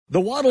The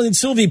Waddle and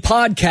Sylvie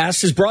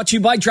podcast is brought to you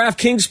by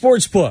DraftKings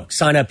Sportsbook.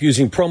 Sign up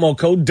using promo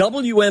code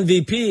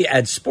WMVP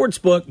at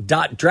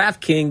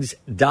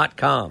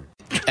sportsbook.draftkings.com.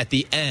 At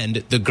the end,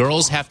 the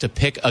girls have to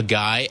pick a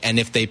guy, and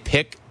if they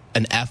pick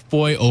an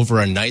F-boy over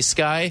a nice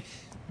guy,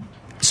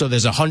 so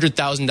there's a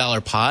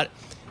 $100,000 pot,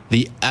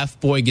 the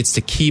F-boy gets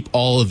to keep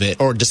all of it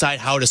or decide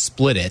how to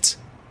split it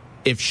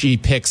if she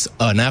picks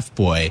an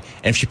F-boy.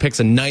 And if she picks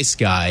a nice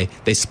guy,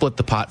 they split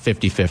the pot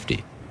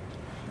 50-50.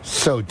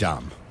 So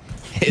dumb.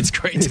 It's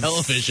great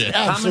television.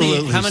 How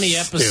many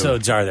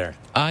episodes are there?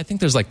 I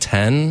think there's like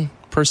 10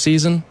 per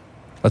season.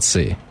 Let's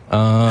see.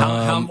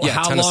 How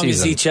 10 long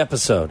is each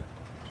episode?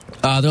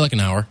 They're like an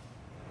hour.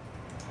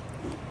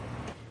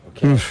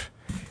 Okay.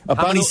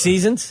 How many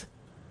seasons?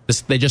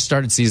 They just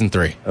started season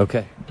 3.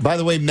 Okay. By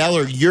the way,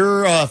 Meller,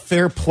 your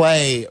fair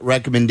play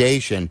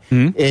recommendation,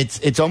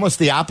 it's almost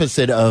the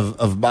opposite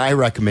of my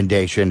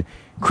recommendation.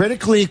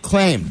 Critically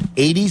acclaimed,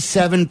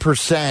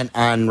 87%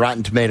 on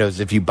Rotten Tomatoes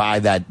if you buy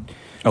that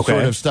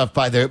sort of stuff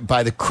by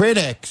the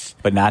critics.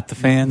 But not the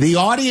fans? The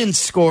audience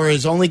score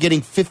is only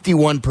getting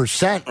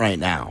 51% right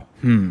now.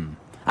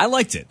 I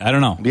liked it. I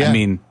don't know. Yeah. I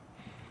mean,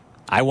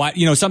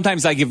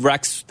 sometimes I give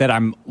Rex that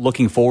I'm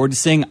looking forward to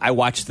seeing. I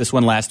watched this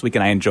one last week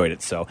and I enjoyed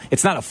it. So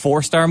it's not a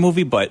 4-star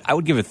movie, but I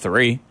would give it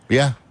 3.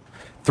 Yeah.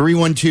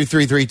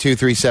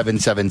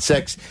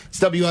 312-332-3776. It's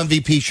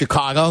WMVP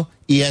Chicago,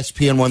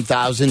 ESPN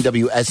 1000,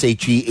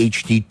 WSHE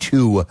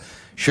HD2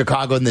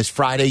 Chicago. And this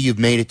Friday, you've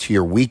made it to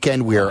your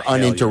weekend. We are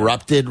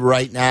uninterrupted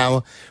right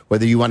now.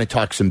 Whether you want to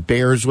talk some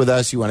Bears with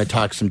us, you want to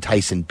talk some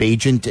Tyson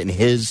Bagent and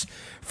his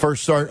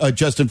first start.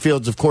 Justin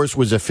Fields, of course,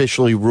 was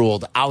officially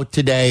ruled out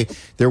today.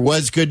 There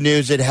was good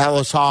news at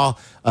Hallis Hall.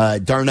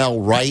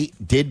 Darnell Wright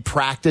did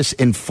practice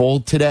in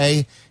full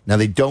today. Now,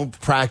 they don't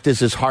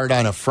practice as hard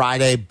on a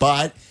Friday,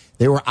 but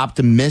they were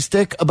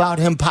optimistic about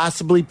him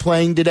possibly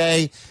playing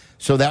today.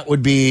 So that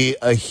would be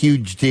a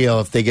huge deal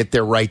if they get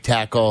their right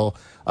tackle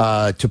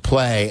to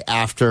play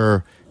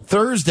after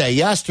Thursday,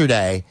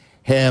 yesterday,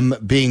 him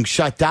being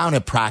shut down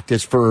at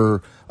practice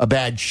for a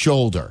bad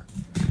shoulder.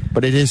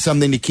 But it is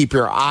something to keep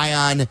your eye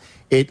on.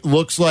 It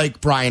looks like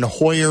Brian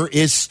Hoyer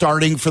is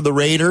starting for the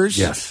Raiders.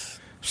 Yes.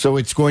 So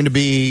it's going to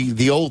be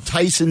the old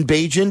Tyson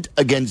Bagent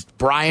against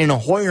Brian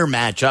Hoyer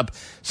matchup.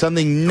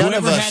 Something none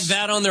of us had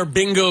that on their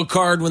bingo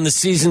card when the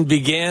season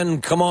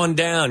began. Come on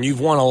down. You've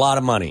won a lot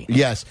of money.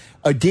 Yes.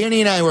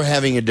 Danny and I were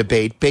having a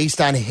debate based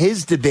on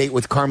his debate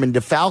with Carmen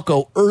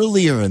DeFalco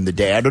earlier in the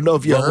day. I don't know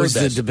if you heard this.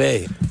 What was the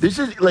debate? This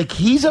is like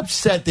he's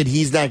upset that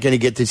he's not going to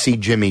get to see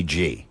Jimmy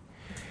G.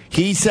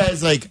 He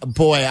says, like,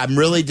 boy, I'm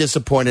really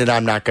disappointed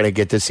I'm not going to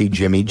get to see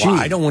Jimmy G. Well,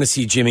 I don't want to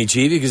see Jimmy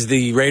G because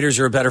the Raiders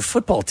are a better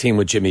football team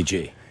with Jimmy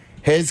G.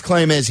 His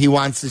claim is he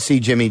wants to see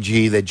Jimmy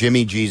G, that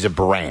Jimmy G's a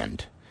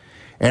brand.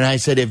 And I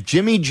said, if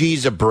Jimmy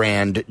G's a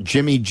brand,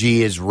 Jimmy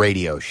G is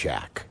Radio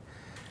Shack.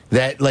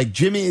 That, like,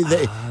 Jimmy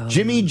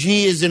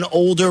G is an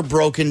older,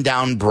 broken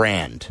down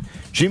brand.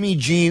 Jimmy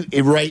G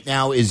right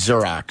now is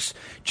Xerox.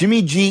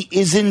 Jimmy G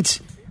isn't,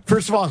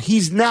 first of all,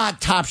 he's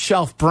not top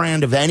shelf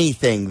brand of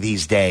anything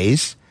these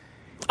days.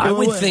 I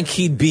would think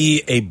he'd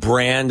be a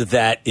brand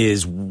that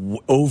is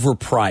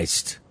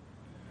overpriced.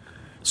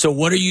 So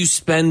what are you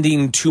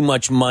spending too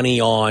much money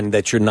on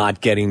that you're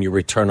not getting your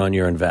return on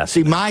your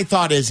investment? See, my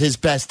thought is his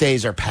best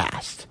days are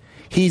past.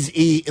 Was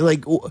it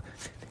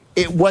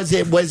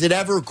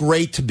ever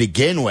great to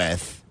begin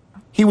with?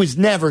 He was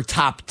never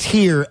top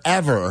tier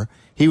ever.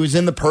 He was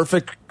in the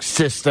perfect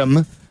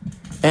system,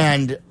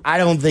 and I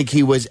don't think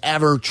he was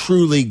ever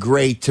truly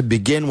great to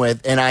begin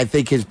with, and I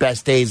think his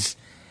best days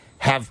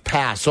have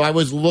passed. So I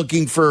was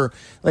looking for,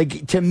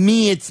 like, to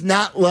me, it's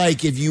not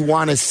like if you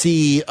want to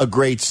see a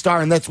great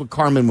star, and that's what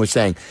Carmen was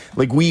saying.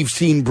 Like, we've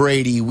seen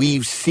Brady,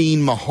 we've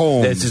seen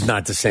Mahomes. This is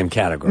not the same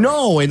category.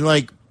 No, and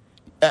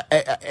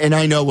and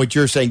I know what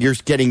you're saying. You're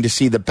getting to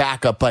see the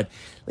backup, but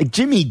like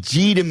Jimmy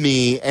G to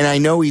me, and I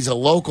know he's a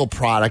local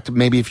product.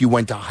 Maybe if you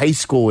went to high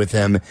school with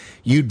him,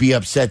 you'd be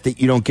upset that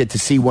you don't get to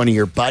see one of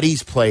your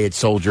buddies play at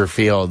Soldier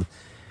Field.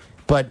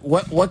 But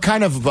what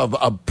kind of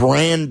a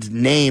brand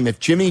name? If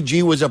Jimmy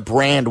G was a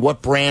brand,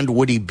 what brand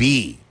would he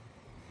be?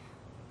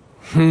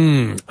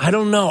 I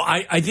don't know.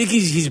 I think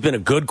he's been a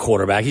good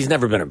quarterback. He's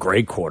never been a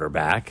great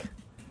quarterback.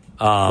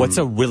 What's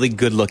a really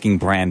good-looking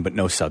brand but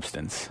no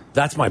substance?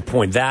 That's my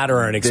point. That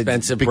or an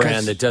expensive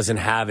brand that doesn't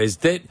have is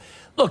that.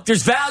 Look,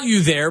 there's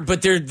value there,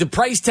 but the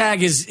price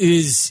tag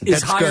is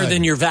higher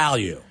than your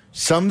value.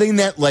 Something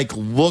that like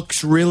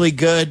looks really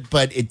good,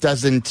 but it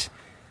doesn't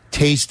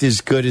taste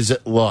as good as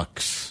it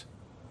looks.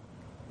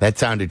 That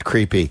sounded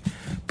creepy.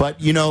 But,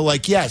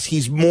 yes,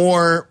 he's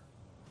more...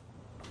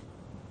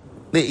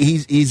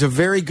 He's a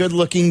very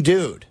good-looking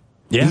dude.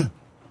 Yeah.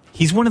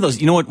 He's one of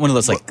those, one of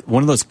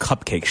those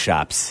cupcake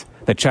shops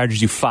that charges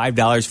you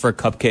 $5 for a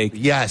cupcake.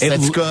 Yes,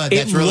 that's good.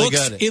 That's really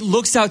good. It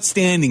looks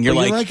outstanding. You're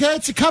like,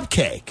 it's a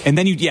cupcake. And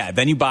then you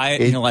buy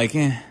it and you're like,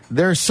 eh.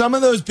 There are some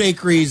of those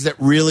bakeries that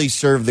really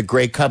serve the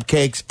great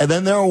cupcakes, and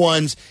then there are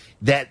ones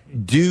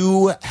that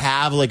do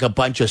have like a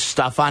bunch of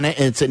stuff on it,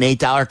 and it's an $8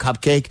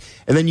 cupcake,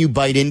 and then you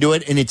bite into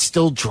it, and it's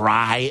still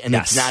dry, and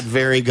It's not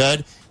very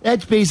good.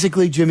 That's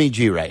basically Jimmy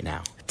G right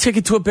now.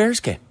 Ticket to a Bears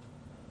game.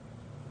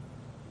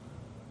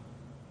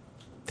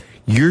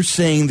 You're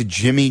saying the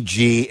Jimmy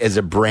G as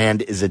a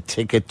brand is a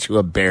ticket to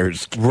a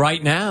Bears game.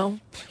 Right now,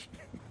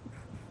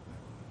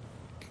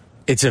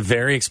 it's a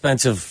very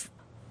expensive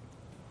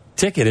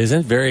ticket, isn't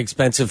it? Very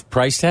expensive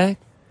price tag.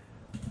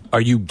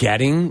 Are you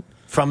getting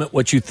from it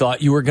what you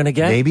thought you were going to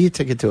get? Maybe a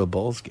ticket to a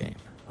Bulls game.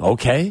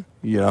 Okay.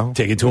 You know?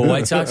 Ticket to a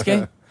White Sox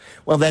game?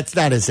 Well, that's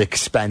not as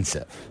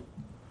expensive.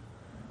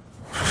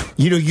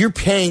 You know, you're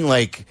paying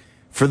like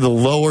for the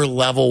lower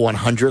level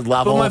 100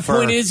 level. But my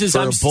point is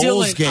I'm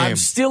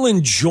still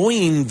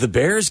enjoying the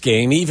Bears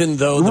game, even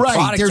though the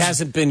product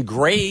hasn't been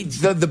great.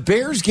 The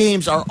Bears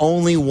games are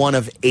only one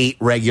of 8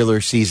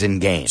 regular season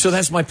games. So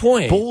that's my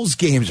point. Bulls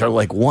games are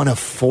like one of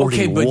 41.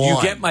 Okay, but you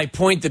get my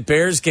point. The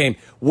Bears game,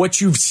 what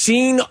you've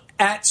seen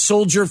at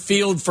Soldier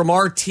Field from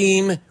our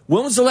team.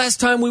 When was the last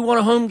time we won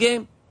a home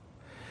game?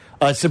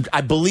 I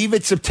believe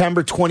it's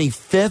September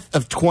 25th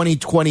of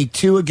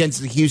 2022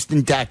 against the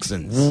Houston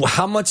Texans.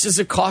 How much does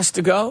it cost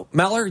to go?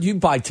 Meller, you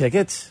buy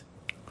tickets.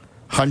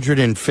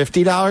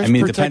 $150 I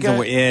mean, per it depends ticket? on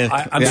what.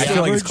 I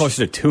feel like it's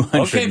closer to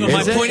 200. Okay, but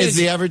my point is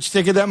the average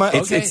ticket that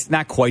much? It's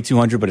not quite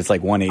 200, but it's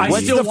like 180.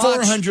 What's the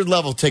 400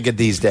 level ticket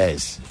these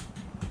days?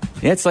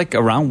 Yeah, it's like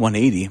around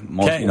 180.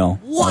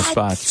 Most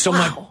spots. So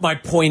my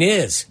point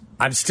is,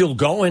 I'm still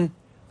going.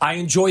 I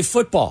enjoy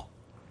football.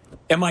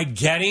 Am I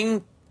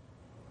getting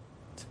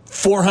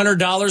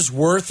 $400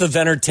 worth of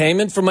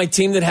entertainment from my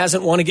team that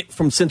hasn't won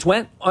since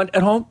when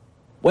at home?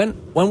 When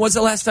was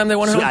the last time they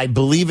won at home? I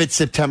believe it's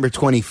September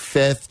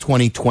 25th,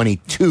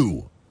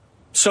 2022.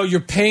 So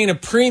you're paying a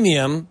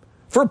premium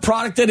for a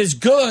product that is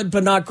good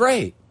but not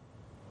great.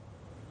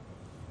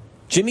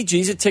 Jimmy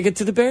G's a ticket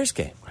to the Bears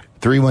game.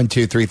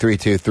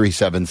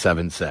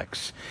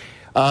 312-332-3776.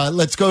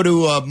 Let's go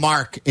to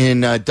Mark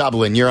in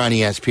Dublin. You're on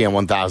ESPN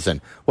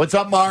 1000. What's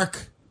up,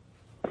 Mark?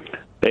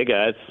 Hey,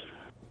 guys.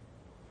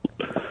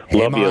 Hey,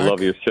 love Mark. you.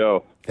 Love your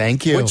show.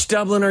 Thank you. Which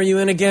Dublin are you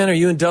in again? Are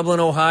you in Dublin,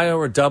 Ohio,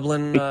 or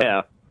Dublin?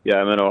 Yeah,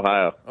 I'm in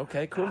Ohio.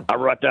 Okay, cool. I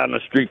right down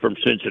the street from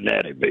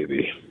Cincinnati,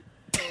 baby.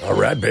 All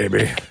right,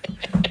 baby.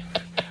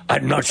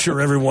 I'm not sure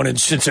everyone in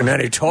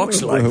Cincinnati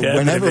talks like that.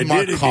 Whenever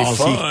Mark calls,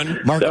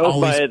 Mark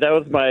that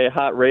was my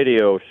hot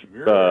radio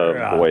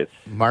voice.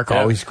 Mark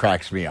always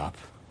cracks me up.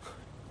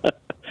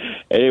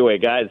 Anyway,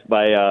 guys,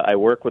 I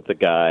work with the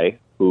guy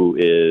who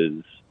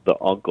is the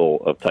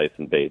uncle of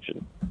Tyson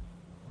Bagent.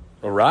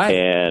 All right.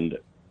 And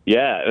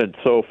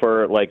so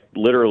for like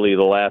literally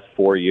the last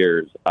 4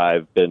 years,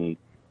 I've been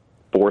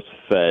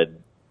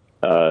force-fed,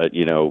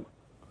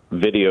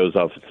 videos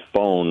off his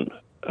phone,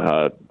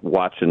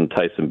 watching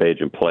Tyson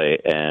Bagent play.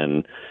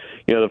 And,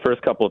 the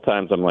first couple of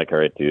times I'm like, all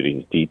right, dude,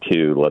 he's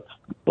D2. Let's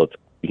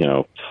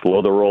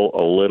slow the roll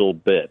a little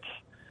bit.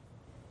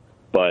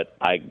 But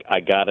I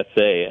gotta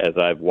say, as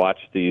I've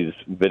watched these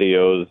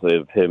videos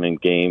of him in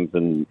games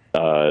and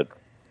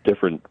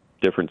different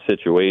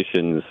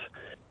situations,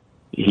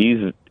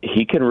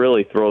 he can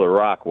really throw the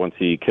rock once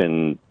he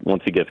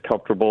gets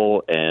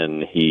comfortable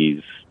and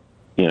he's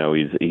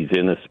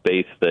in a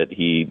space that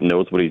he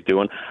knows what he's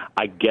doing.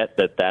 I get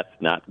that that's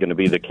not going to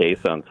be the case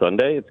on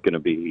Sunday. It's going to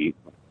be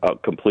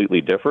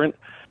completely different.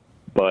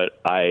 But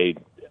I've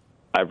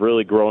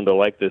really grown to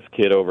like this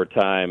kid over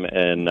time,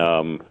 and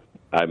I'm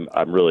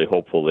really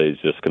hopeful that he's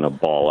just going to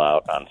ball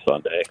out on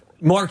Sunday.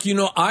 Mark,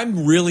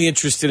 I'm really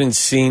interested in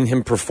seeing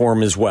him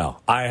perform as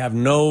well. I have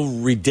no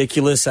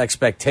ridiculous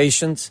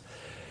expectations.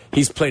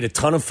 He's played a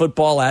ton of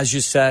football, as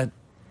you said,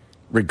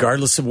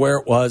 regardless of where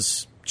it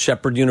was.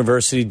 Shepherd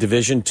University,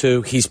 Division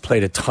II. He's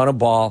played a ton of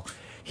ball.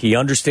 He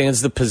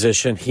understands the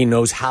position. He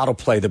knows how to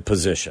play the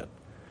position.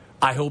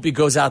 I hope he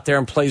goes out there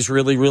and plays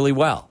really, really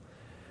well.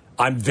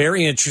 I'm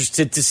very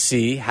interested to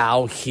see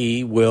how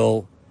he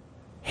will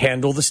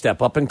handle the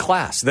step up in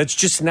class. That's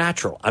just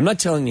natural. I'm not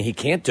telling you he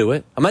can't do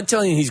it. I'm not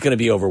telling you he's going to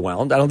be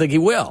overwhelmed. I don't think he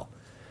will.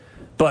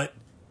 But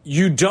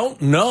you don't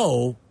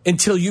know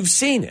until you've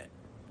seen it.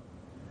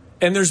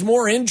 And there's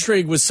more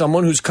intrigue with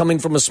someone who's coming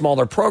from a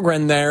smaller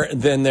program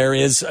than there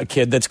is a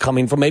kid that's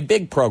coming from a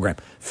big program,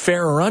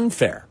 fair or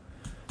unfair.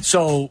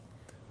 So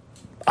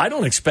I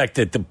don't expect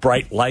that the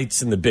bright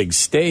lights and the big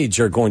stage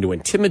are going to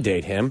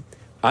intimidate him.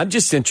 I'm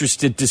just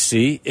interested to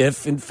see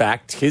if, in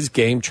fact, his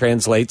game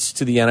translates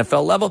to the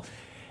NFL level.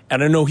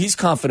 And I know he's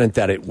confident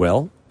that it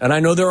will. And I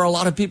know there are a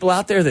lot of people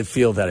out there that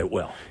feel that it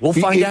will. We'll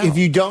find out. If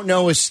you don't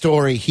know his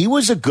story, he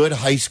was a good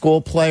high school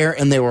player,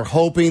 and they were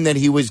hoping that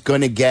he was going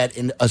to get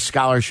a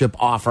scholarship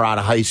offer out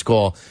of high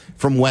school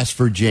from West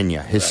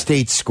Virginia, his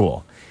state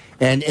school.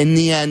 And in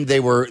the end, they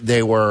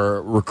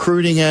were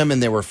recruiting him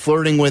and they were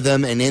flirting with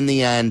him. And in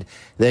the end,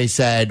 they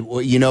said,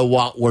 well, you know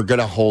what? We're going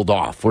to hold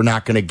off. We're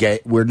not going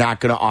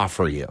to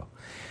offer you.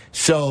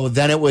 So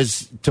then it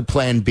was to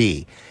plan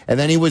B. And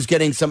then he was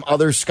getting some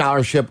other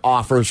scholarship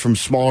offers from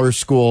smaller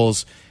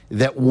schools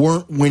that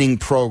weren't winning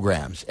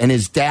programs. And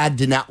his dad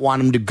did not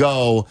want him to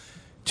go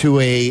to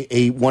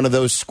a one of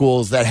those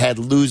schools that had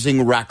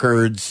losing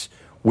records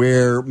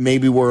where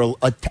maybe were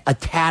a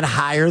tad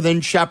higher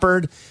than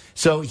Shepherd.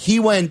 So he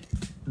went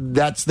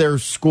that's their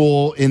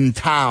school in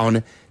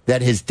town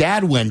that his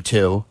dad went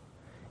to,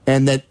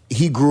 and that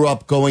he grew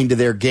up going to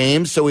their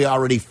games, so he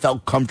already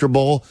felt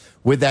comfortable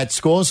with that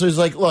school. So he's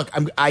like, look,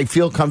 I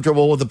feel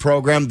comfortable with the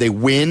program. They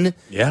win.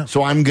 Yeah.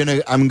 So I'm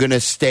gonna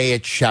stay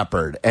at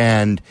Shepherd.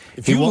 And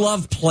if you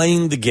love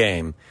playing the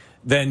game,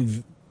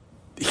 then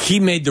he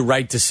made the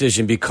right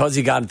decision because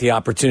he got the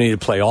opportunity to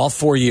play all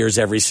 4 years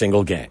every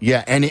single game.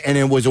 Yeah, and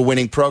it was a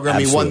winning program.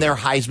 Absolutely. He won their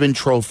Heisman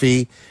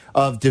Trophy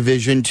of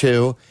Division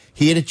II.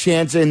 He had a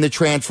chance in the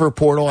transfer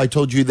portal. I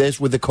told you this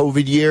with the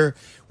COVID year,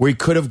 where he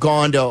could have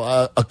gone to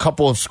a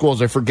couple of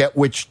schools. I forget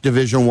which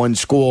Division I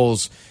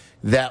schools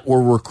that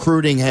were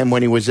recruiting him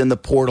when he was in the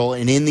portal.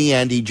 And in the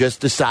end, he just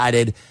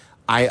decided,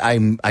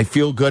 I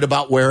feel good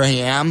about where I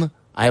am.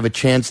 I have a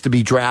chance to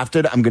be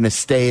drafted. I'm going to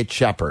stay at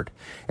Shepherd.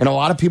 And a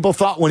lot of people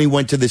thought when he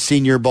went to the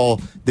Senior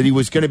Bowl that he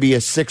was going to be a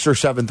 6th or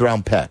 7th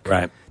round pick.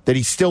 Right. That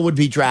he still would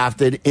be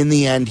drafted. In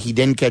the end, he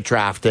didn't get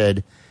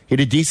drafted. He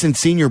had a decent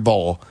Senior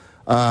Bowl.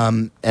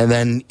 And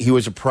then he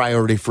was a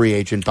priority free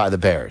agent by the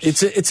Bears.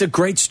 It's a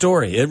great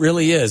story. It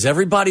really is.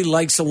 Everybody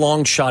likes a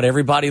long shot.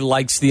 Everybody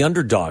likes the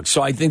underdog.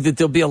 So I think that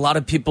there'll be a lot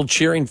of people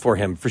cheering for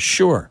him for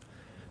sure.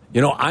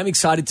 You know, I'm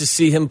excited to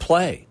see him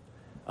play.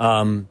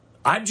 I'm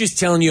just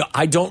telling you,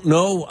 I don't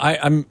know.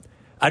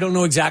 I don't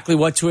know exactly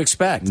what to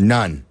expect.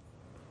 None.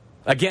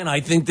 Again, I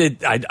think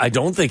that I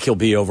don't think he'll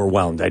be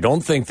overwhelmed. I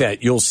don't think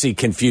that you'll see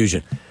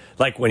confusion.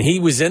 Like when he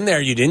was in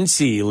there, you didn't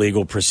see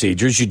illegal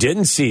procedures. You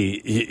didn't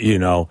see, they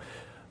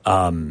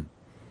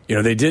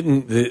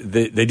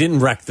didn't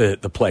wreck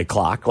the play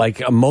clock.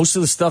 Like most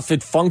of the stuff,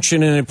 it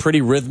functioned in a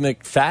pretty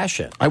rhythmic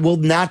fashion. I will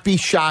not be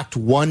shocked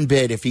one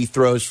bit if he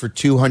throws for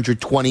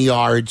 220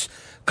 yards,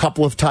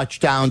 couple of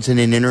touchdowns and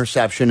an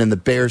interception, and the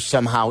Bears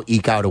somehow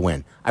eke out a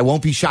win. I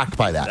won't be shocked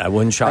by that. That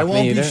wouldn't shock me either.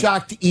 I won't be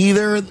shocked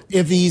either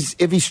if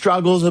he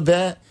struggles a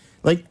bit.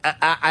 Like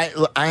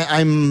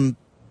I'm,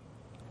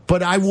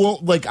 but I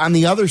won't. Like on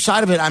the other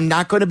side of it, I'm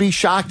not going to be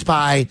shocked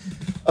by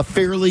a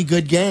fairly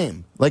good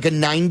game, like a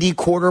 90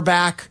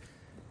 quarterback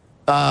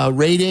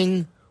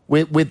rating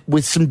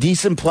with some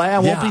decent play. I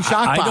won't be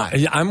shocked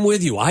by. I'm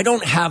with you. I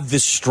don't have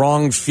this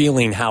strong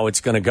feeling how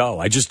it's going to go.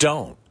 I just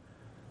don't.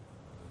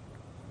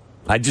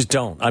 I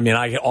mean,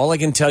 all I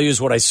can tell you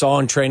is what I saw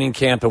in training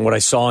camp and what I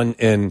saw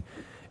in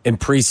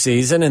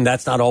preseason, and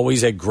that's not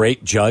always a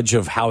great judge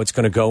of how it's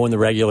going to go in the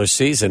regular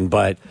season.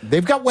 But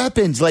they've got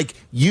weapons. Like,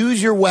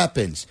 use your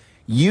weapons.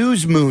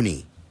 Use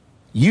Mooney.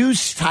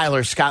 Use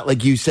Tyler Scott,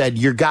 like you said,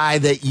 your guy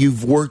that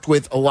you've worked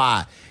with a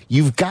lot.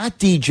 You've got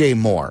DJ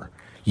Moore.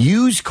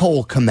 Use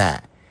Cole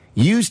Kmet.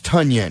 Use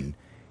Tunyon.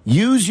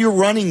 Use your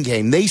running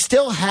game. They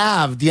still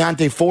have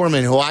Deontay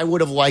Foreman, who I would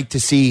have liked to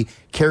see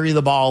carry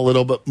the ball a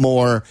little bit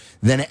more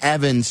than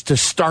Evans to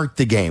start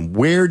the game.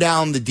 Wear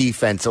down the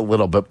defense a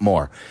little bit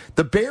more.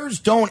 The Bears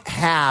don't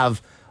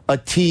have a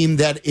team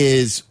that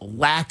is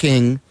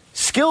lacking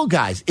skill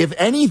guys. If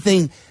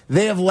anything,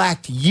 they have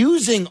lacked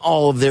using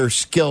all of their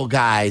skill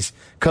guys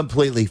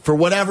completely for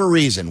whatever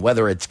reason,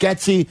 whether it's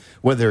Getsy,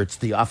 whether it's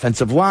the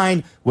offensive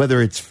line,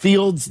 whether it's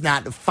Fields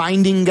not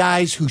finding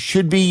guys who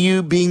should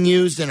be being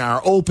used and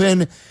are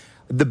open.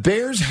 The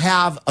Bears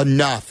have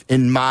enough,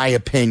 in my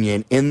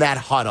opinion, in that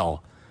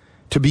huddle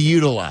to be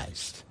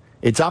utilized.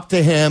 It's up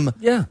to him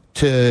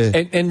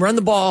to and run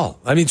the ball.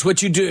 I mean, it's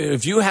what you do.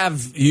 If you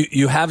have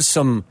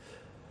some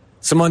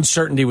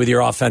uncertainty with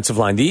your offensive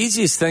line, the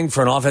easiest thing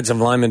for an offensive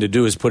lineman to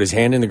do is put his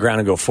hand in the ground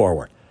and go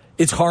forward.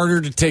 It's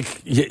harder to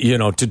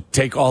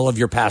take all of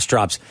your pass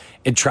drops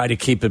and try to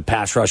keep a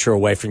pass rusher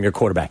away from your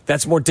quarterback.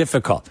 That's more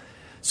difficult.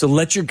 So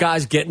let your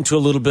guys get into a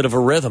little bit of a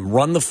rhythm.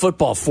 Run the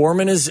football.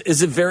 Foreman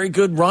is a very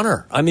good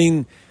runner. I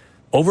mean,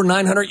 over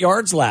 900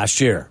 yards last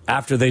year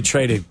after they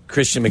traded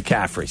Christian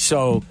McCaffrey.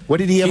 So what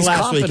did he have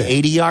last week?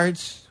 80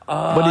 yards?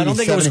 I don't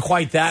think it was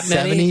quite that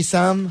many.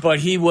 70-some? But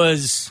he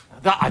was,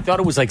 I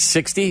thought it was like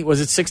 60. Was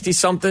it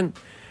 60-something?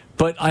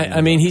 But, I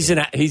mean, he's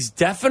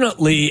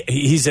definitely an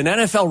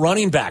NFL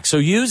running back, so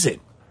use it.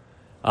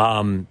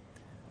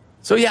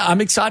 So, yeah,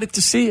 I'm excited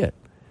to see it.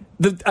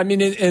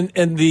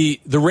 The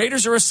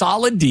Raiders are a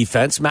solid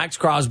defense. Max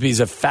Crosby's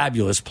a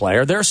fabulous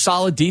player. They're a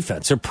solid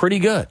defense. They're pretty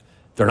good.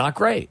 They're not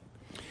great.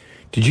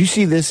 Did you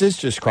see this? This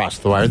just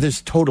crossed the wire. This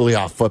is totally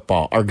off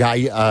football. Our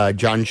guy,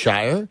 John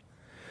Shire.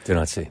 Did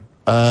not see.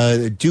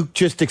 Duke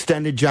just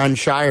extended John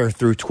Shire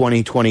through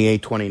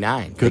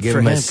 2028-29. They gave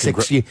him a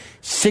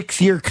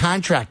six-year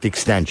contract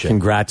extension.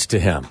 Congrats to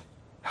him.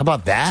 How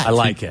about that? I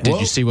like it. Did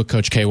you see what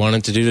Coach K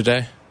wanted to do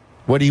today?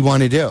 What do you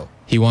want to do?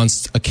 He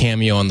wants a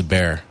cameo on the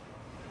Bear.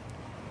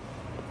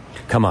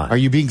 Come on. Are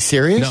you being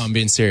serious? No, I'm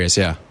being serious,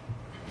 yeah.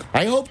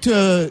 I hope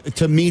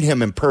to meet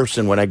him in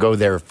person when I go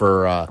there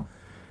for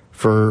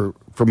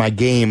my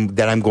game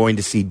that I'm going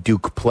to see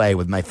Duke play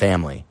with my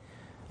family.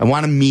 I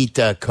want to meet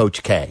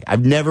Coach K.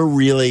 I've never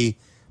really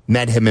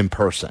met him in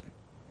person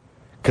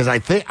because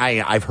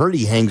I've heard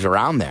he hangs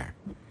around there.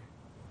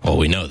 Well,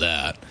 we know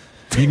that.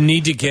 You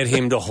need to get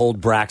him to hold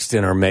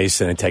Braxton or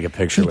Mason and take a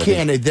picture He with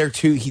can't. him. They're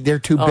too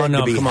big Oh, no,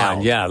 to be come held.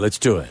 on. Yeah, let's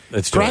do it.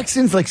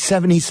 Braxton's like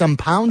 70-some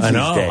pounds I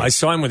know. these days. I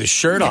saw him with his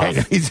shirt off.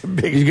 Yeah, he's a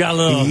big. He's got a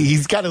little.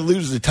 He's got to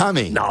lose the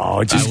tummy.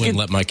 No, just I wouldn't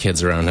let my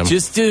kids around him.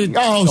 Just do.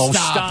 Oh,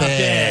 stop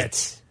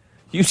it.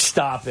 You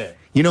stop it.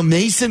 You know,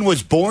 Mason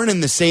was born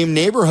in the same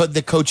neighborhood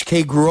that Coach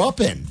K grew up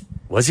in.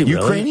 Was he really?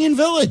 Ukrainian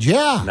Village,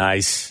 yeah.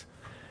 Nice.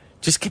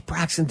 Just get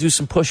Braxton to do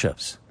some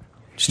push-ups.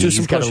 Just do He's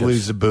some got to push-ups.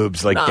 lose the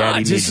boobs like Daddy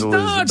needs to lose the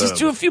boobs. Just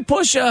do a few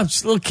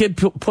push-ups. Little kid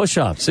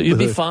push-ups. So you'll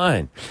be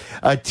fine.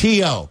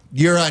 T.O.,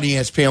 you're on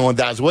ESPN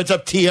 1000. What's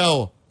up,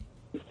 T.O.?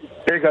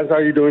 Hey, guys, how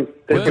you doing?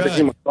 Thanks for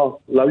taking my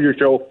call. Love your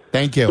show.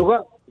 Thank you.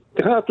 So,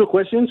 can I have two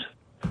questions?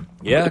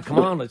 Yeah, come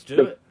on. Let's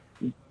do it.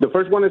 The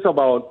first one is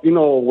about,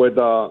 with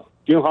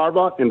Jim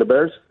Harbaugh and the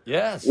Bears.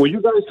 Yes. Would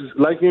you guys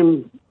like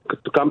him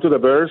to come to the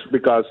Bears?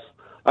 Because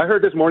I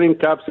heard this morning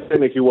Cap saying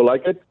that he will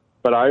like it,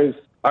 but I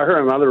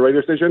heard another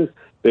radio station.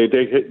 They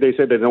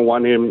said they don't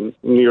want him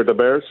near the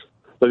Bears.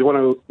 So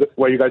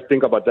what do you guys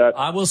think about that?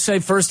 I will say,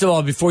 first of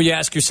all, before you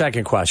ask your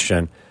second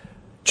question,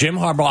 Jim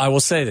Harbaugh, I will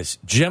say this.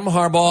 Jim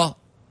Harbaugh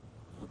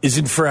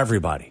isn't for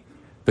everybody.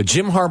 But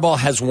Jim Harbaugh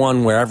has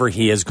won wherever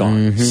he has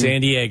gone. Mm-hmm.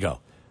 San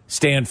Diego,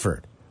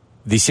 Stanford,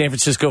 the San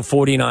Francisco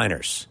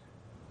 49ers,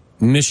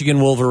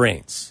 Michigan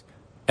Wolverines.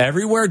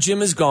 Everywhere Jim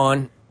has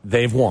gone,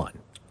 they've won.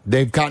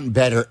 They've gotten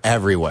better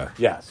everywhere.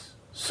 Yes.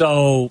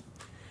 So,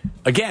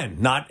 again,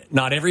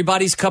 not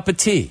everybody's cup of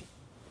tea,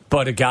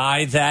 but a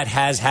guy that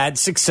has had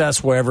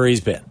success wherever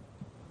he's been.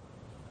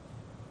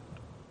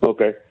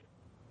 Okay.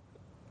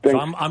 So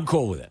I'm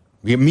cool with it.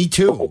 Yeah, me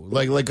too.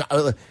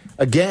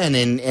 Again,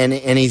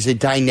 and he's a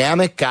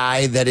dynamic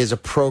guy that is a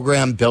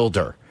program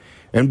builder.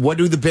 And what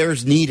do the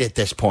Bears need at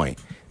this point?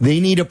 They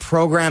need a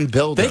program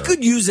builder. They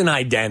could use an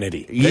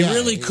identity. They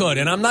really could.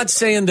 And I'm not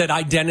saying that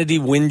identity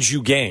wins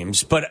you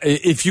games, but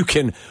if you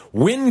can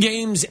win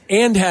games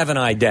and have an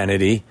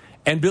identity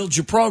and build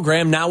your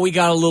program, now we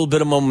got a little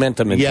bit of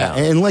momentum in town.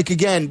 Yeah, and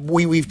again,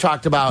 we've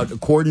talked about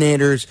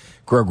coordinators.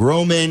 Greg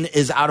Roman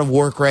is out of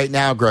work right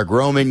now. Greg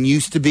Roman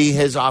used to be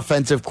his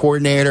offensive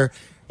coordinator.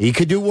 He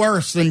could do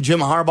worse than Jim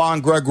Harbaugh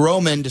and Greg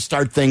Roman to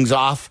start things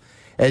off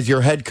as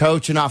your head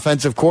coach and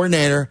offensive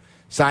coordinator.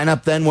 Sign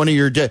up then one of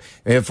your...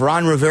 If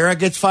Ron Rivera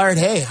gets fired,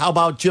 hey, how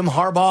about Jim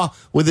Harbaugh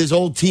with his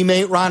old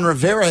teammate Ron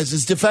Rivera as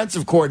his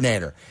defensive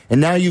coordinator?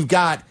 And now you've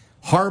got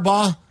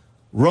Harbaugh,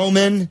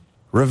 Roman,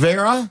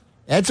 Rivera.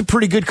 That's a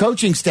pretty good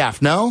coaching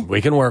staff, no?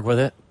 We can work with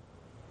it.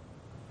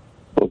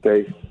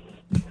 Okay.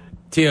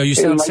 Tio, you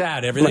sound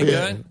sad. Everything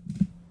good?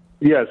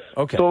 Yes.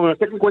 Okay. So my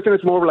second question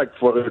is more like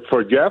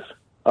for Jeff.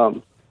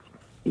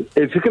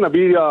 Is he going to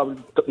be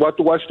what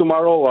to watch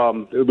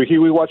tomorrow? Will he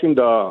be watching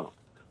the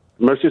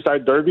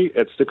Merseyside Derby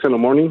at 6 in the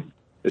morning?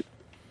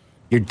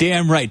 You're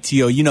damn right,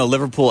 Tio. You know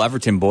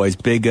Liverpool-Everton, boys.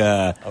 Big.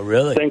 Oh,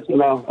 really? Thanks.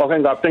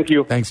 Okay, God. Thank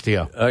you. Thanks,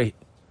 Tio.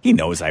 He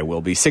knows I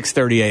will be.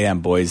 6:30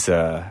 a.m., boys.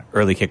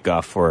 Early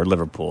kickoff for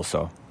Liverpool,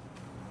 so...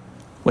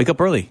 Wake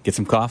up early, get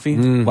some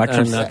coffee, watch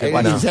some. Is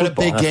that a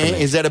big game?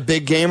 Is that a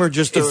big game or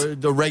just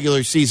the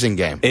regular season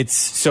game?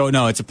 It's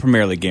a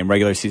Premier League game,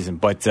 regular season,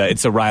 but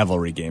it's a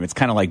rivalry game. It's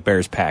kind of like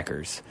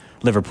Bears-Packers,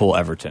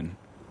 Liverpool-Everton.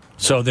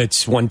 So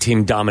that's one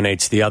team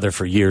dominates the other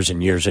for years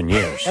and years and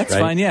years. That's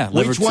right? fine, yeah.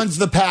 Which one's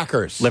the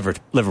Packers?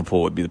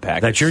 Liverpool would be the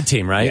Packers. That's your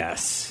team, right?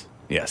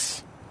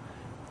 Yes.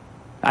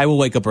 I will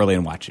wake up early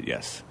and watch it,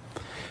 yes.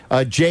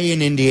 Jay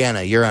in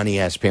Indiana, you're on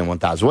ESPN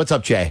 1000. What's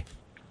up, Jay?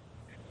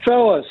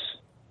 Fellas,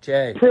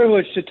 Jay.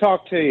 privileged to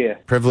talk to you.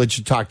 Privileged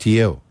to talk to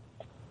you.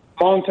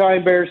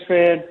 Longtime Bears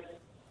fan.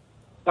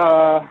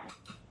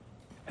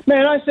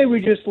 Man, I say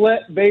we just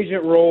let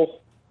Bajent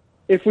roll.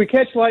 If we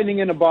catch lightning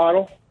in a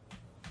bottle,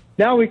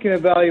 now we can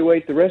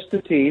evaluate the rest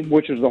of the team,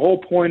 which was the whole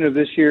point of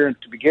this year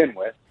to begin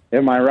with.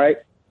 Am I right?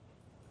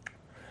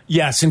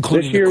 Yes,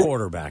 including the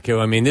quarterback.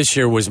 I mean, this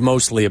year was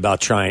mostly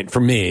about trying, for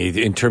me,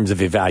 in terms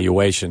of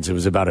evaluations, it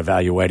was about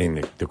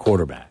evaluating the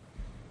quarterback.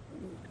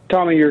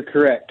 Tommy, you're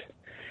correct.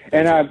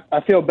 And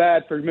I feel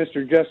bad for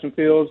Mr. Justin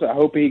Fields. I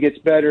hope he gets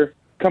better.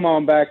 Come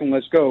on back and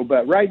let's go.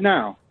 But right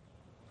now,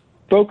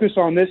 focus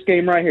on this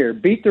game right here.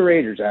 Beat the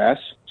Raiders' ass.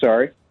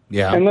 Sorry.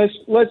 Yeah. And let's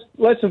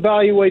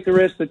evaluate the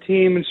rest of the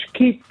team and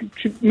keep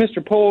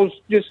Mr. Poles.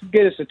 Just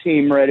get us a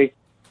team ready.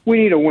 We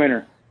need a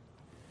winner.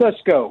 Let's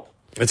go.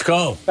 Let's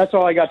go. That's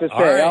all I got to say.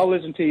 Right. I'll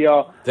listen to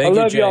y'all. I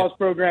love y'all's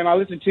program. I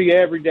listen to you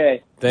every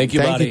day. Thank you,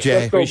 buddy. Thank you,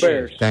 Jay. Let's go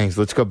Bears. Thanks.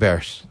 Let's go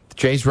Bears.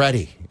 Jay's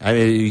ready. I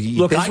mean,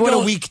 Look, this is what a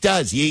week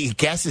does. He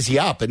gasses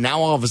you up, and now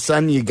all of a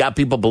sudden you got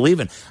people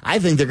believing. I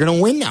think they're going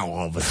to win now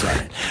all of a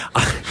sudden.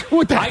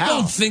 What the hell? I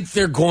don't think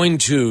they're going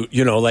to,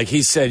 like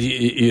he said,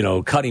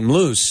 cut him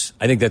loose.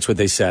 I think that's what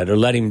they said, or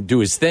let him do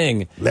his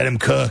thing. Let him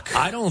cook.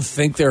 I don't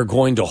think they're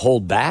going to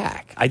hold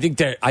back. I think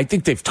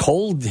they've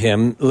told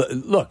him,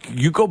 look,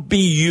 you go be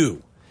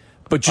you,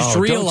 but just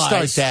realize.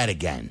 Don't start that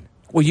again.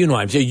 Well, you know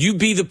what I'm saying. You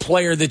be the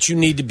player that you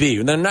need to be.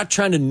 And they're not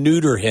trying to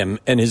neuter him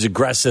and his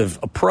aggressive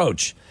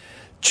approach.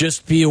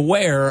 Just be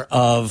aware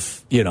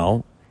of,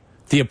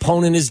 the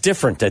opponent is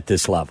different at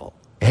this level.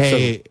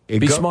 Hey, so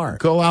be smart.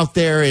 Go out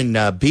there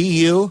and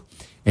be you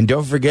And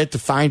don't forget to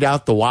find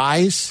out the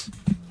whys.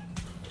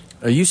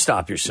 You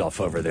stop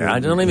yourself over there. I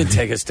don't even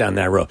take us down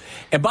that road.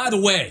 And by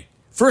the way,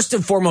 first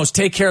and foremost,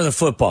 take care of the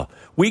football.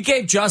 We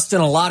gave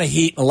Justin a lot of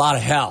heat and a lot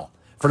of hell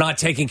for not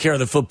taking care of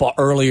the football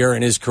earlier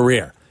in his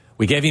career.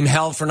 We gave him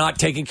hell for not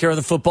taking care of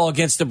the football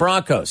against the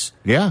Broncos.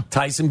 Yeah.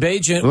 Tyson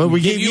Bagent. Well, we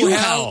gave you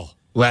hell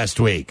last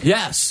week.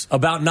 Yes,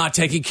 about not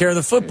taking care of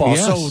the football.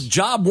 Yes. So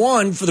job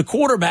one for the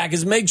quarterback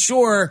is make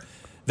sure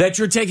that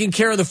you're taking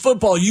care of the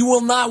football. You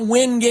will not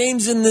win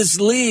games in this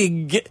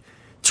league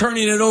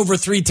turning it over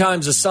 3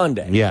 times a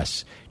Sunday.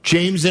 Yes.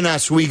 James and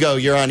Oswego,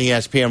 you're on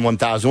ESPN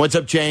 1000. What's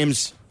up,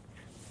 James?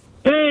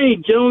 Hey,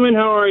 gentlemen,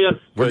 how are you?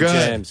 We're good.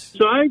 James.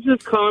 So I'm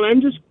just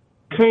calling.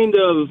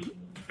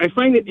 I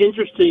find it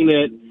interesting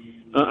that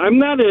I'm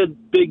not a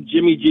big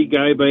Jimmy G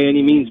guy by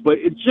any means, but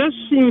it just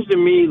seems to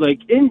me like,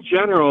 in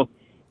general,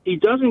 he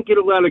doesn't get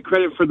a lot of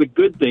credit for the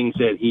good things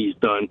that he's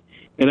done.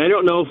 And I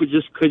don't know if it's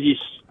just because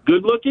he's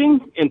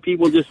good-looking and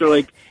people just are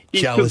like,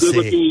 he's Jealousy. too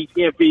good-looking, he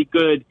can't be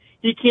good.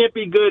 He can't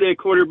be good at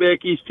quarterback,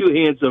 he's too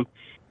handsome.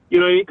 You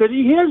know what I mean? Because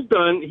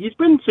he's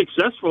been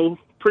successful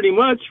pretty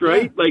much,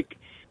 right? Yeah. Like,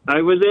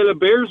 I was at a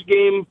Bears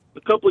game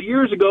a couple of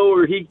years ago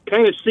where he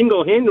kind of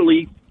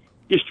single-handedly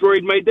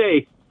destroyed my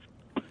day.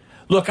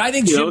 Look, I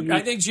think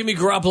Jimmy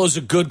Garoppolo is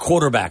a good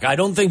quarterback. I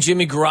don't think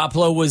Jimmy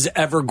Garoppolo was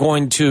ever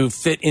going to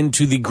fit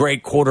into the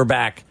great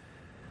quarterback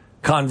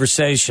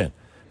conversation.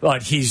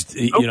 But he's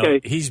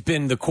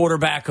been the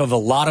quarterback of a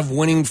lot of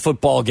winning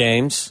football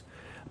games.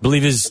 I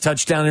believe his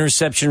touchdown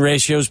interception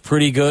ratio is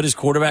pretty good. His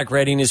quarterback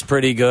rating is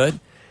pretty good.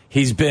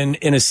 He's been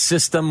in a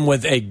system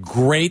with a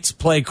great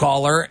play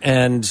caller,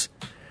 and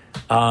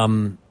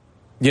I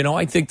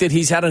think that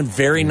he's had a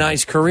very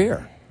nice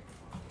career.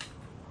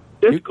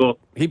 That's cool.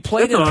 He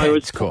played That's all I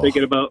was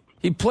thinking about.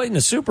 He played in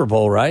the Super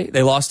Bowl, right?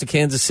 They lost to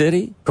Kansas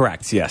City?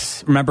 Correct,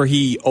 yes. Remember,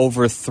 he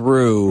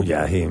overthrew...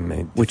 Yeah, he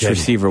made... Which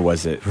receiver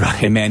was it?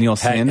 Right. Emmanuel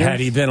Sanders? Had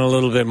he been a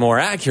little bit more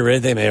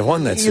accurate, they may have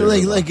won that Super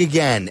Bowl. Like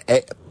again,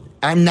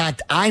 I'm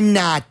not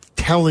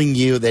telling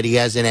you that he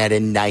hasn't had a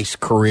nice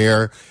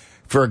career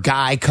for a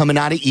guy coming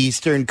out of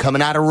Eastern,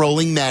 coming out of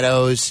Rolling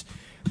Meadows.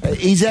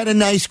 He's had a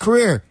nice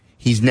career.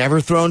 He's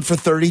never thrown for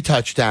 30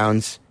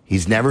 touchdowns.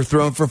 He's never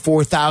thrown for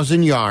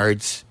 4,000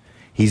 yards.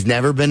 He's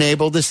never been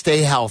able to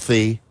stay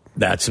healthy.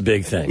 That's a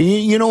big thing.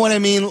 You know what I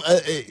mean?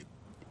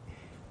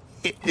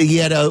 He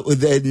had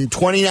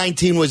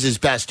 2019 was his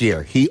best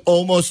year. He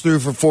almost threw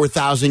for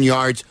 4,000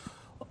 yards,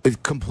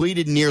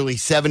 completed nearly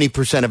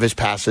 70% of his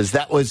passes.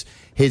 That was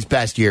his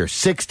best year.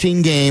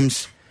 16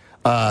 games,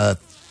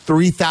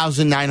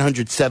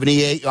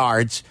 3,978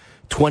 yards,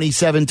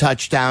 27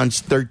 touchdowns,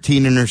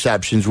 13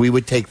 interceptions. We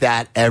would take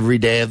that every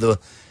day of the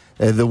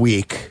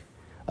week.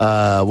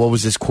 What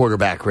was his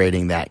quarterback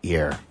rating that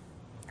year?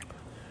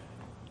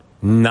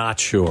 Not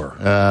sure.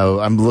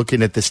 I'm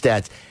looking at the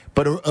stats.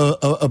 But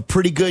a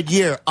pretty good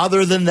year.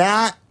 Other than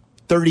that,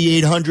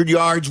 3,800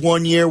 yards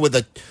one year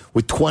with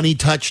 20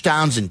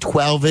 touchdowns and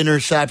 12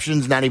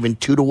 interceptions, not even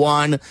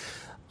 2-1.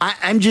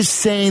 I'm just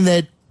saying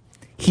that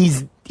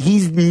he's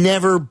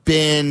never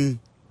been,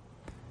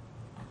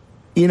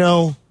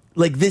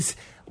 like this.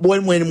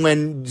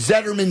 When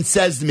Zetterman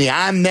says to me,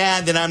 I'm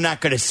mad that I'm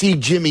not going to see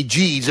Jimmy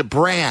G, he's a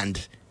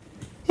brand.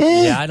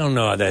 Yeah, I don't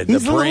know that the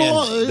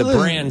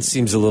brand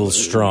seems a little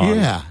strong.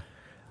 Yeah.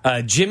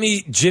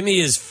 Jimmy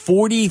is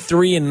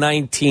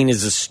 43-19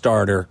 as a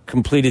starter,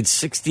 completed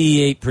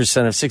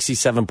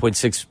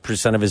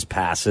 67.6% of his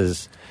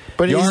passes.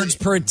 But yards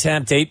per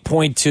attempt,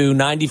 8.2,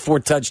 94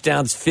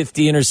 touchdowns,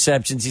 50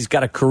 interceptions. He's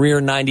got a career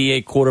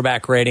 98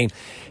 quarterback rating.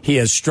 He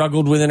has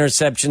struggled with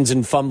interceptions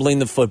and fumbling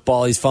the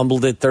football. He's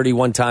fumbled it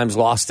 31 times,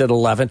 lost it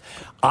 11.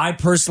 I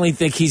personally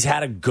think he's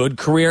had a good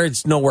career.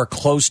 It's nowhere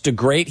close to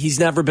great. He's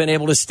never been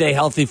able to stay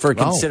healthy for a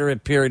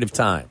considerate period of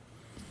time.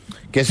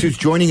 Guess who's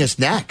joining us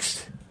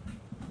next?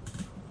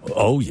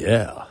 Oh,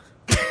 yeah.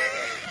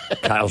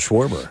 Kyle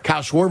Schwarber.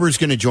 Kyle Schwarber is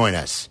going to join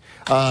us.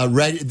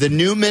 The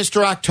new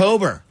Mr.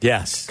 October.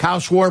 Yes. Kyle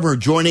Schwarber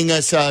joining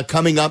us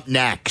coming up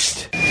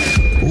next.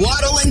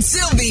 Waddle and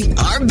Sylvie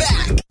are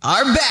back.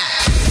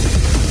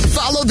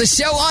 Follow the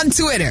show on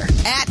Twitter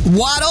at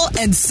Waddle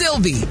and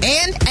Sylvie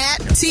and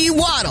at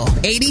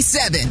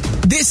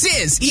TWaddle87. This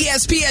is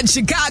ESPN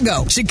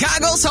Chicago,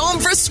 Chicago's home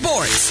for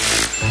sports.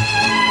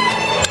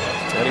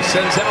 And he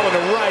sends Allen to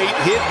right,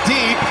 hit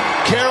deep.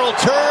 Carroll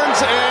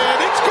turns,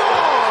 and it's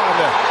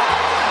gone!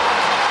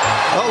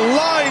 A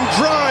line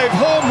drive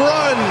home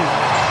run.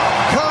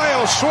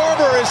 Kyle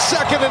Schwarber is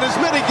second in as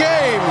many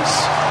games.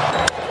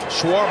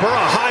 Schwarber,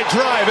 a high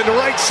drive into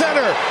right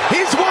center.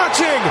 He's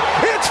watching.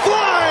 It's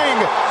flying.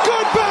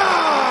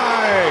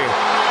 Goodbye.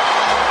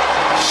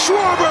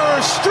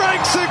 Schwarber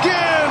strikes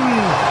again.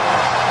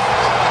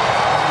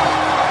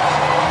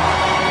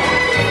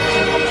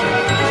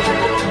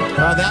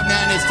 Well, that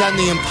man has done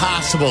the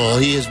impossible.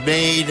 He has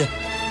made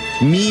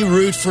me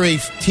root for a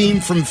team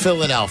from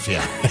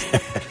Philadelphia.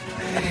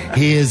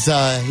 He is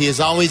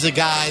always a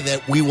guy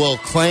that we will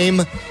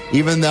claim,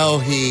 even though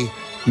he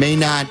may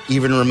not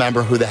even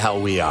remember who the hell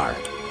we are.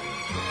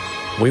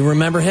 We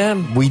remember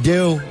him. We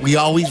do. We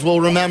always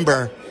will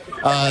remember.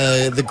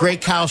 The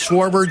great Kyle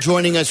Schwarber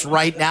joining us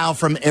right now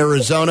from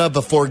Arizona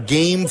before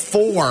Game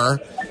 4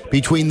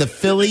 between the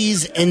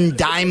Phillies and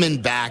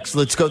Diamondbacks.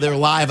 Let's go there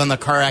live on the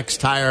CarX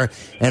Tire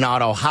and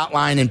Auto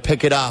Hotline and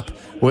pick it up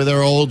with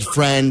our old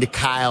friend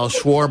Kyle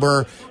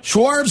Schwarber.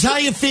 Schwarbs, how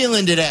you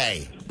feeling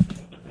today?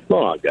 Come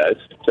on, guys.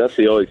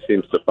 Jesse always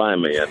seems to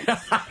find me, and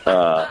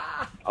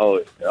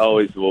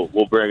always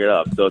we'll bring it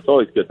up. So it's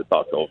always good to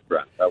talk to old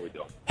friends. How we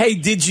doing? Hey,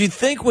 did you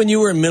think when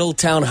you were in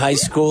Middletown High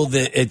School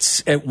that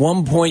it's at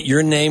one point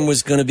your name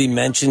was going to be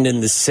mentioned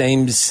in the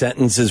same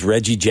sentence as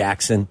Reggie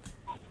Jackson?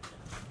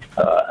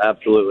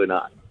 Absolutely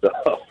not. So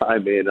I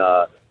mean,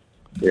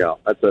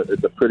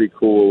 it's a pretty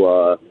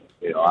cool,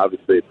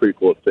 obviously a pretty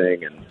cool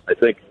thing, and I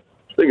think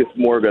it's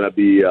more going to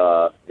be,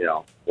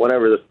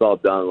 whenever this is all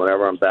done,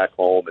 whenever I'm back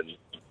home and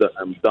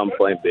I'm done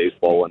playing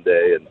baseball one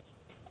day, and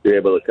be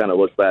able to kind of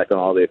look back on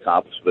all the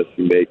accomplishments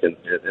you make in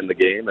the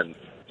game, and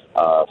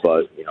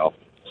but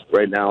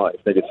right now I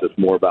think it's just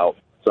more about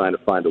trying to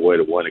find a way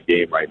to win a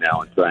game right now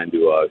and trying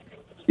to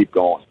keep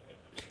going.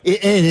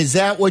 And is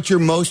that what you're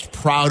most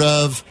proud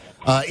of?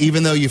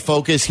 Even though you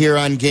focus here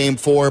on Game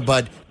 4,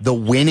 but the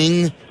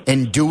winning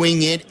and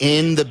doing it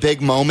in the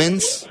big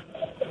moments?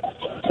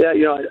 Yeah,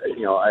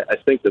 I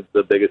think that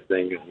the biggest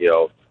thing,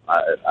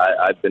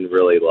 I've been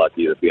really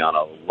lucky to be on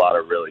a lot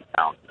of really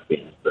talented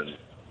teams, and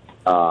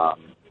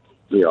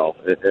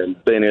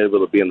and being able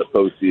to be in the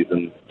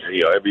postseason,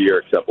 every year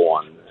except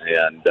one,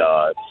 and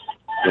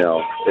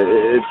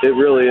it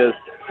really is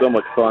so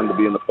much fun to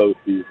be in the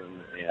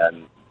postseason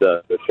and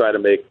to try to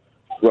make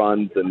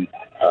runs and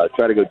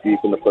try to go deep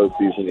in the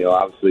postseason.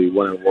 Obviously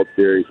winning World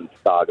Series in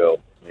Chicago,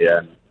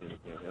 and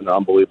an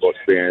unbelievable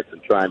experience,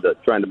 and trying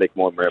to make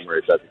more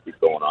memories as we keep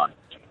going on.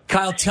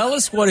 Kyle, tell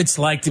us what it's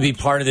like to be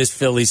part of this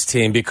Phillies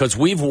team, because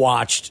we've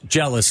watched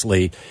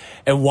jealously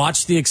and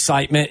watched the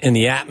excitement and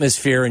the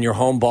atmosphere in your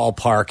home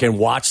ballpark and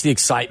watched the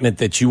excitement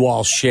that you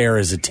all share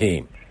as a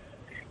team.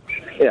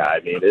 Yeah,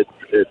 I mean, it's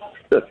just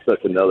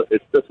such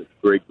a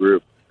great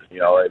group.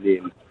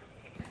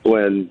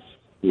 When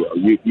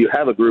you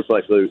have a group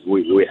like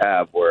we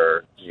have,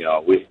 where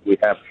we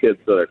have kids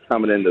that are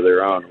coming into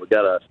their own. We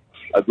got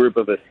a group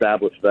of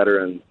established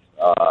veterans.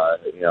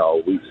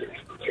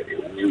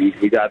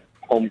 We got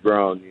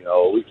homegrown.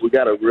 We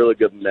got a really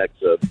good mix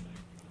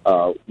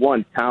of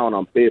one, talent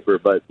on paper,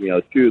 but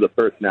two, the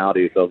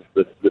personalities of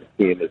this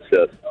team is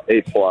just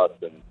A+,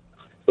 and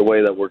the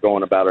way that we're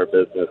going about our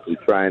business and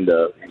trying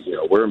to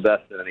we're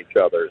investing in each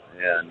other,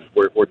 and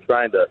we're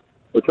trying to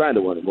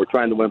win. We're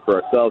trying to win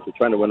for ourselves. We're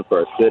trying to win for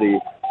our city.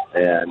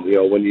 And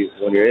when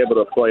you're able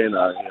to play in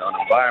an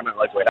environment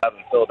like we have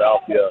in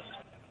Philadelphia,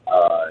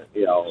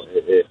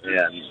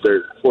 and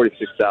there's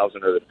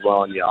 46,000 that are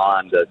blowing you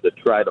on to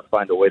try to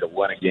find a way to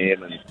win a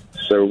game, and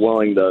they're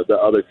willing the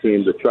other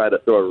team to try to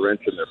throw a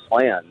wrench in their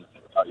plans.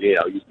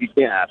 You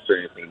can't ask for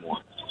anything more.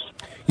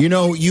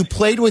 You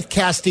played with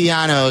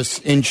Castellanos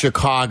in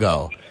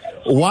Chicago.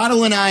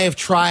 Waddle and I have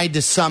tried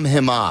to sum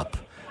him up.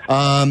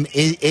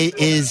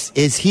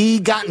 Is he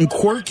gotten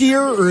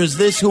quirkier, or is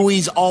this who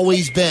he's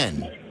always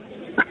been?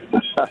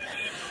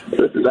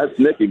 That's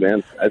Nicky,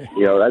 man. That's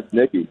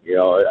Nicky.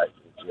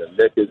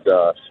 Nick is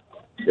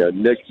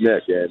Nick,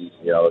 and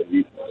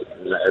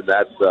and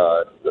that's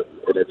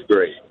and it's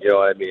great.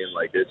 I mean,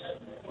 like it's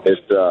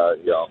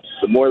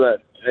the more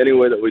that any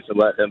way that we can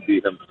let him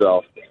be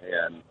himself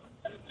and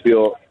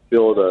feel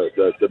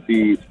to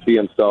be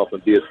himself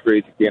and be as free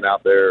as he can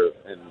out there,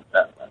 and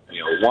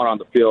one on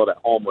the field, at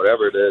home,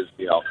 whatever it is,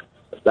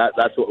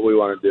 that's what we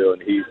want to do,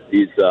 and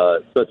he's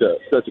such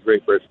a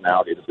great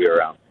personality to be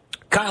around.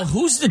 Kyle,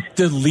 who's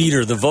the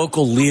leader, the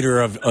vocal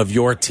leader of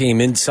your team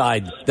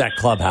inside that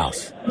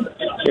clubhouse?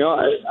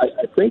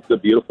 I think the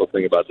beautiful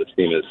thing about this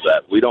team is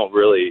that we don't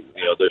really,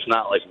 there's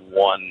not like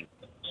one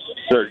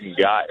certain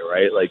guy,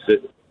 right? Like,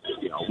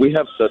 we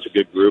have such a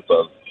good group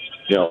of,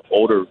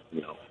 older,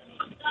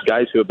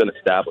 guys who have been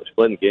established,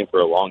 played in the game for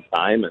a long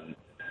time, and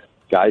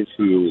guys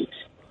who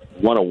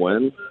want to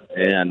win.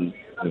 And,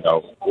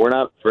 we're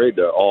not afraid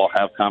to all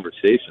have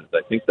conversations.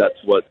 I think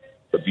that's what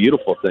the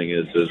beautiful thing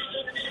is,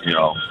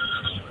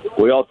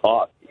 we all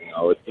talk.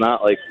 It's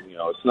not like,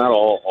 it's not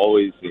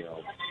always,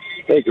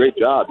 hey, great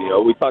job.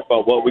 We talk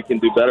about what we can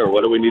do better.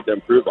 What do we need to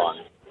improve on?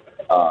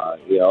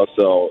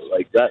 So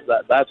like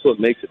that's what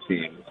makes a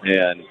team.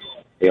 And,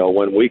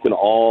 when we can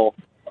all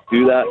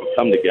do that and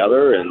come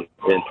together and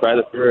try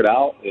to figure it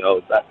out,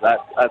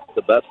 that's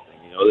the best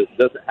thing. It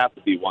doesn't have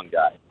to be one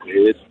guy.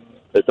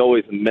 It's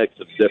always a mix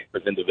of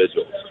different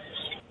individuals.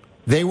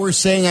 They were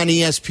saying on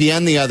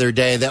ESPN the other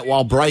day that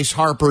while Bryce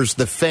Harper's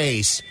the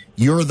face,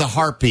 you're the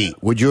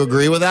heartbeat. Would you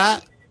agree with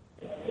that?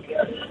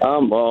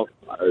 Well,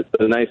 it's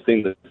a nice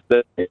thing to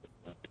say.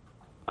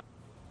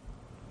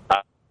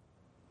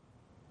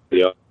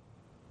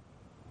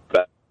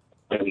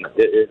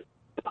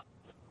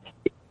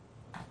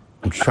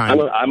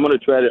 I'm going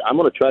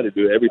to try to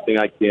do everything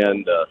I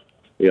can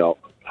to,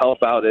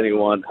 help out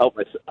anyone, help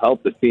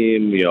the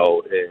team,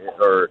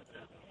 or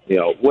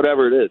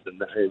whatever it is.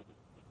 And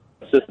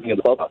system in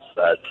the clubhouse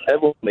that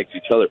everyone makes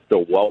each other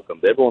feel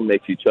welcomed. Everyone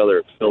makes each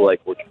other feel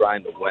like we're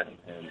trying to win.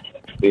 And,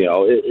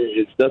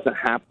 it doesn't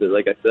have to,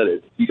 like I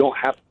said, you don't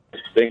have to put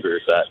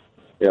fingers at,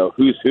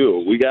 who's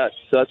who. We got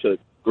such a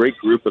great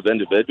group of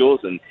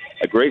individuals and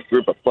a great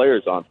group of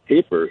players on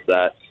paper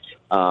that,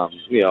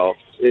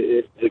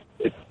 it's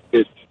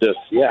just,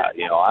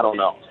 I don't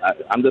know.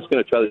 I'm just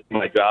going to try to do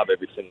my job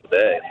every single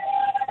day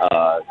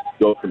and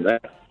go from there.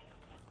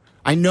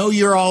 I know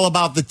you're all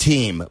about the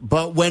team,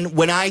 but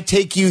when I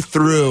take you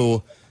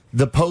through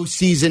the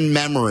postseason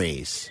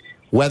memories,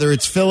 whether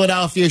it's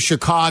Philadelphia,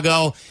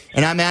 Chicago,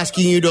 and I'm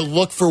asking you to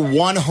look for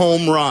one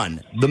home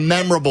run, the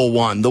memorable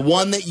one, the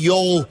one that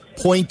you'll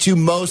point to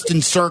most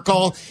and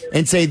circle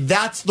and say,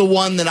 that's the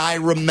one that I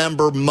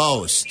remember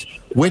most.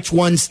 Which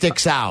one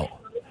sticks out?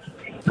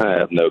 I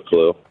have no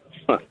clue.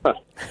 I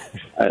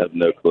have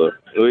no clue.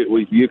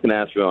 You can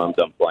ask me when I'm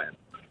done playing.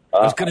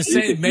 I was going to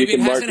say, maybe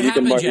it hasn't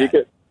happened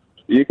yet.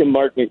 You can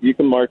mark me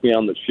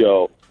on the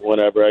show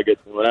whenever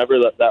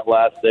that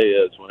last day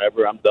is.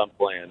 Whenever I'm done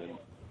playing, and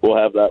we'll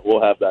have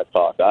that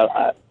talk.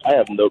 I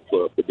have no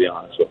clue, to be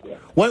honest with you.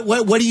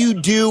 What do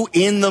you do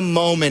in the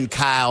moment,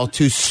 Kyle,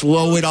 to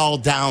slow it all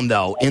down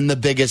though in the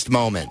biggest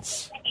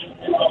moments?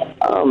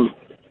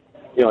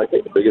 I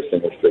think the biggest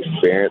thing is the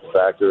experience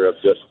factor of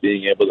just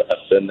being able to have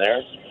been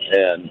there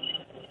and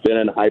been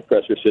in high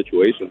pressure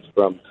situations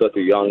from such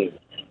a young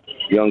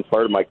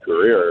part of my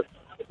career,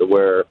 to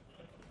where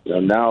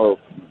now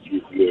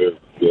you're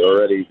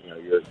already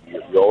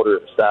you're older,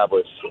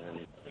 established, and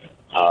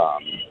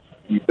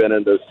you've been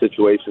in those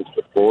situations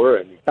before,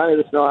 and you kind of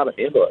just know how to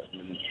handle it.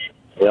 And,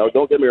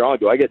 don't get me wrong.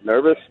 Do I get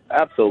nervous?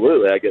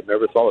 Absolutely, I get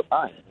nervous all the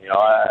time.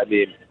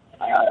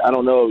 I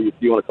don't know if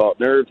you want to call it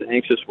nerves,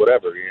 anxious,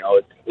 whatever.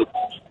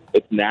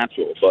 It's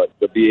natural, but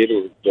to be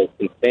able to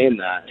contain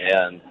that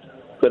and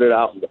put it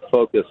out and to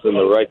focus in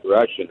the right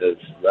direction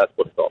that's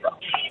what it's all about.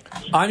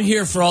 I'm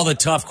here for all the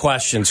tough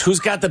questions. Who's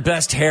got the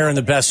best hair and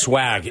the best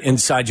swag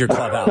inside your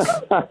clubhouse?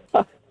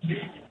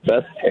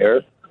 Best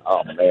hair?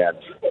 Oh, man.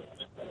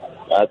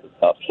 That's a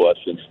tough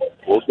question.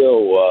 We'll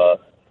go,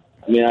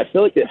 I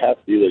feel like it has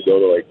to either go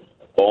to,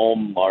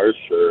 Balm, Marsh,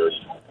 or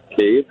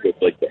Cave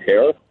with, the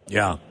hair.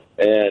 Yeah.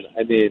 And,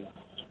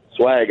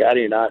 swag, how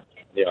do you not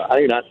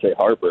say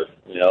Harper?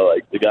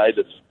 The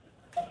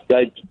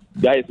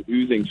guy's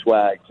oozing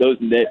swag. So's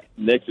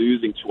Nick's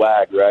oozing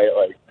swag,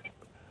 right?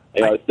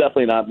 It's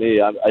definitely not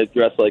me. I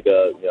dress like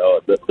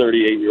the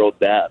 38-year-old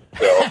dad.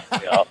 So,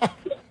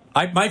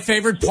 My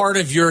favorite part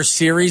of your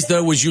series,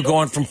 though, was you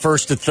going from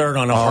first to third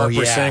on a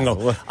Harper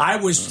single. I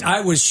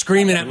was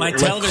screaming at my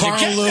television,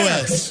 Carl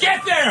Lewis.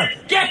 Get there!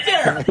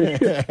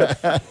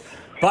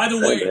 By the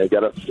way, you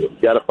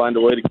gotta find a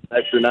way to get an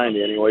extra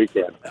 90 any way you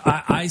can.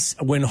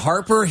 When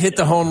Harper hit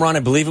the home run,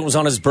 I believe it was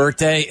on his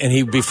birthday,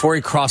 and before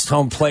he crossed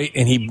home plate,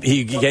 and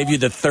he gave you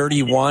the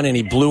 31, and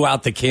he blew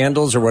out the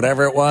candles or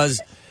whatever it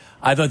was.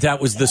 I thought that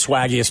was the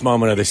swaggiest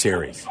moment of the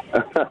series.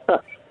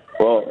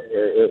 Well,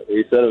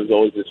 he said it was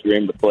always his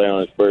dream to play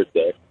on his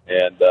birthday,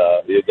 and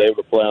he was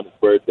able to play on his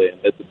birthday,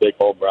 and it's a big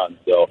home run.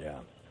 So,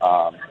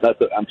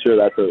 I'm sure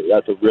that's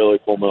a really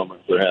cool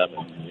moment for him.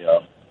 And,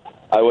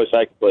 I wish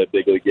I could play a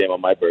big league game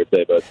on my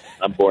birthday, but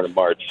I'm born in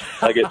March.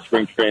 I get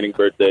spring training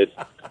birthdays.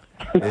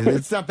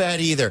 It's not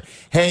bad either.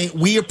 Hey,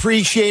 we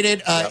appreciate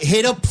it.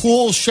 Hit a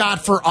pool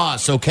shot for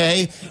us,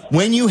 okay?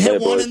 When you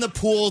hit one in the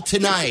pool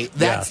tonight,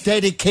 that's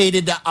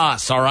dedicated to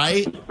us, all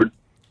right?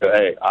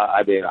 Hey,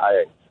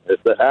 if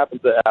it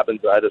happens, it happens.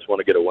 I just want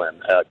to get a win.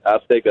 I'll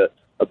take a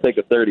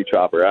 30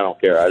 chopper. I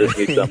don't care. I just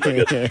need something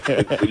to get.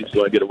 We just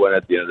want to get a win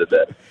at the end of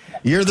the day.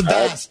 You're the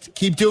best.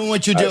 Keep doing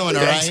what you're doing,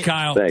 all right? Thanks,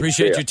 Kyle. Thanks.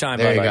 Appreciate your time.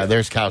 There you go.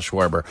 There's Kyle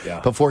Schwarber. Yeah.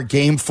 Before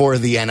Game 4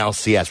 of the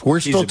NLCS.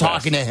 We're still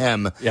talking to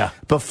him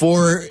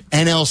before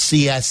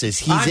NLCSs.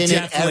 He's in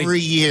it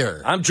every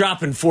year. I'm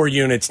dropping 4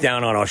 units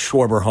down on a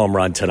Schwarber home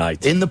run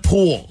tonight. In the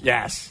pool.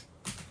 Yes.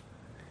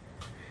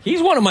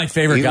 He's one of my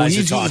favorite guys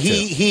to talk to.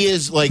 He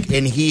is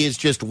and he is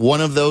just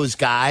one of those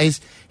guys,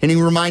 and he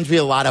reminds me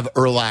a lot of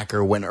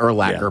Urlacher when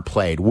Urlacher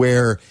played,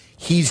 where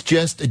he's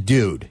just a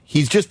dude.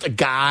 He's just a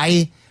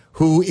guy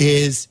who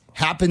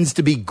happens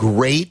to be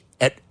great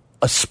at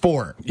a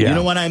sport. Yeah. You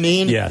know what I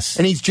mean? Yes.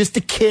 And he's just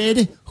a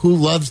kid who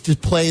loves to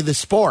play the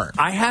sport.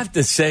 I have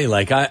to say,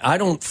 I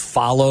don't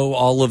follow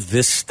all of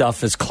this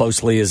stuff as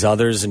closely as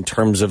others in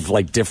terms of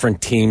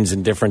different teams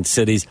in different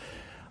cities.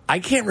 I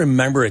can't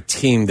remember a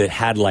team that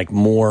had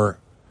more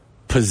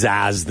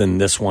pizzazz than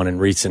this one in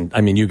recent.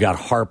 You got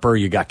Harper,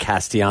 you got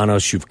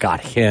Castellanos, you've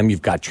got him,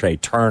 you've got Trey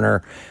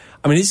Turner.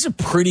 This is a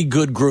pretty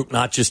good group,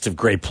 not just of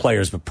great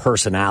players, but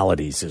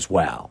personalities as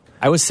well.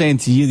 I was saying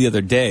to you the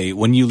other day,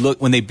 when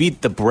they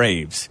beat the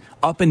Braves,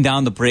 up and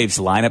down the Braves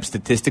lineup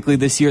statistically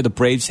this year, the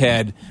Braves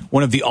had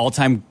one of the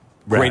all-time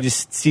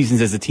greatest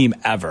seasons as a team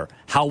ever.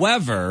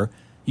 However,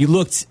 you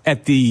looked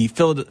at the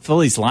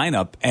Phillies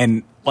lineup,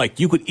 and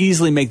you could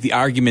easily make the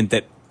argument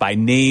that by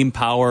name,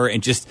 power,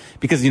 and just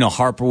because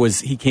Harper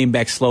he came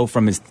back slow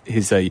from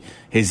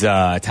his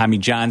Tommy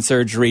John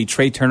surgery.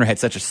 Trey Turner had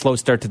such a slow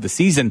start to the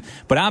season,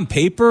 but on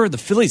paper, the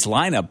Phillies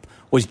lineup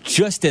was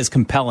just as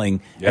compelling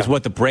as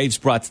what the Braves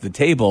brought to the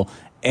table.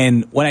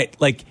 And when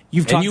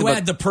you've talked about,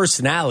 had the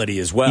personality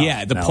as well.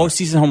 Yeah, the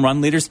postseason home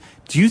run leaders.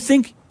 Do you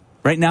think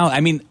right now?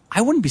 I mean,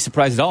 I wouldn't be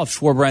surprised at all if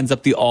Schwarber ends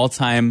up the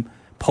all-time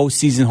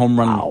postseason home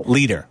run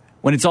leader.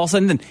 When it's all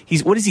said and done,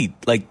 he's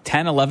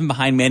 10, 11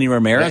 behind Manny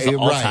Ramirez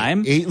all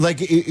time?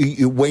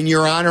 When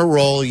you're on a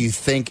roll, you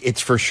think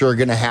it's for sure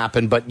going to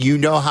happen, but you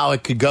know how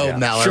it could go,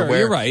 Mellor. Sure, where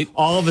you're right.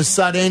 All of a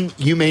sudden,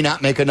 you may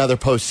not make another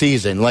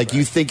postseason.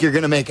 You think you're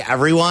going to make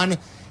everyone,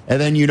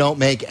 and then you don't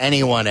make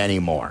anyone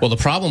anymore. Well, the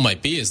problem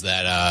might be is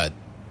that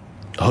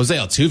Jose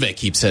Altuve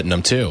keeps hitting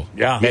them, too.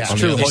 Yeah, that's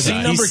true. He's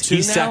number 2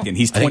 he's now? second.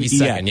 He's 20. He's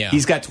second, yeah.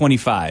 He's got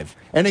 25.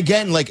 And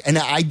again, and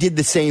I did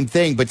the same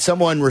thing, but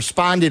someone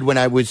responded when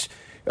I was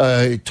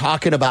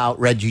talking about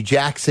Reggie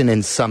Jackson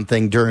and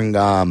something during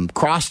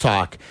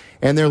crosstalk,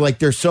 and they're like,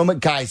 there's so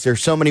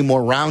many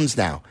more rounds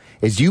now.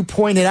 As you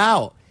pointed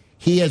out,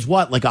 he has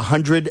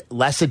 100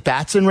 less at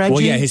bats than Reggie?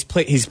 Well, yeah, his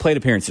plate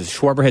appearances.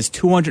 Schwarber has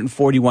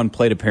 241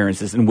 plate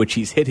appearances in which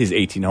he's hit his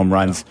 18 home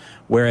runs,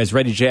 whereas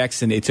Reggie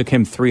Jackson, it took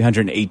him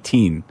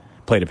 318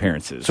 plate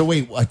appearances. So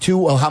wait,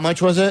 how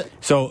much was it?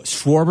 So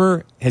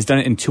Schwarber has done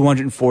it in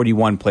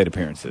 241 plate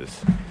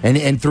appearances.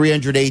 And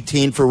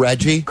 318 for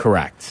Reggie?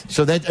 Correct.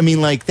 So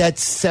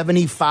that's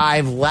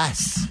 75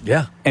 less.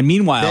 Yeah. And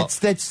meanwhile,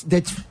 that's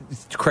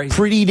crazy.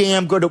 Pretty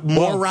damn good.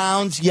 More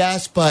rounds,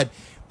 yes, but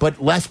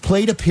less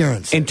plate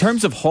appearances. In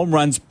terms of home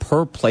runs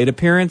per plate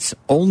appearance,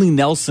 only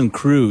Nelson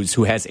Cruz,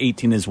 who has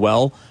 18 as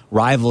well,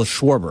 rivals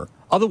Schwarber.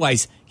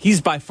 Otherwise,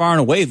 he's by far and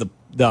away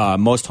the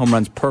most home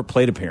runs per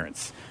plate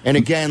appearance. And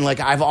again,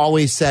 I've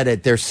always said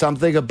it, there's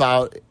something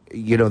about,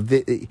 you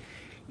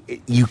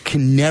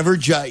can never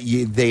judge.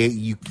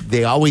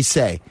 They always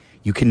say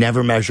you can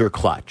never measure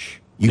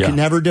clutch. You can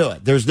never do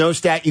it. There's no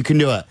stat you can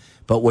do it.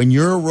 But when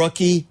you're a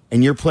rookie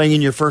and you're playing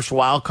in your first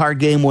wild card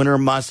game, winner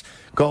must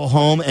go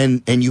home,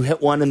 and you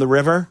hit one in the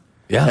river,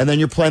 and then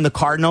you're playing the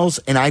Cardinals,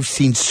 and I've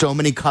seen so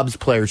many Cubs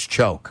players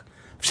choke.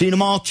 I've seen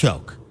them all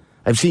choke.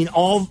 I've seen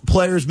all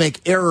players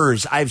make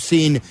errors. I've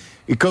seen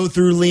it go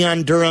through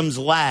Leon Durham's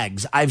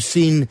legs. I've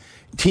seen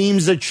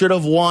teams that should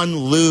have won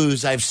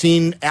lose. I've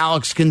seen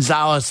Alex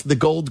Gonzalez, the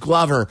Gold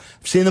Glover.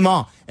 I've seen them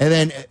all. And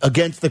then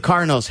against the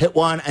Cardinals, hit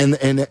one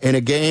in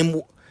a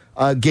game,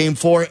 game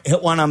 4,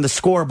 hit one on the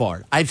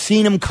scoreboard. I've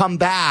seen him come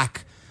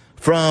back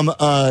from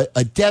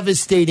a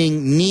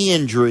devastating knee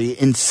injury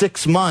in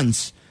 6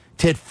 months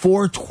to hit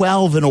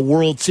 .412 in a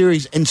World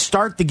Series and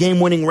start the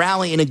game-winning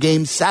rally in a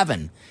Game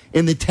 7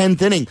 in the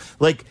 10th inning.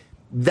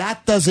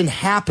 That doesn't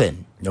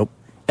happen. Nope.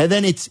 And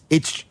then it's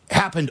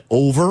happened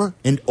over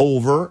and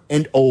over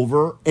and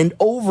over and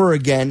over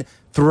again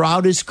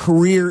throughout his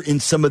career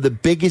in some of the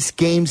biggest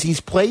games he's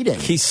played in.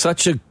 He's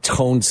such a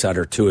tone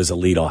setter, too, as a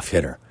leadoff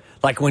hitter.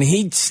 When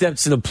he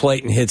steps to the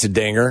plate and hits a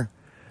dinger,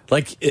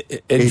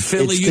 in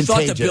Philly, you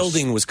thought the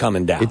building was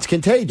coming down. It's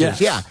contagious,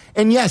 yeah.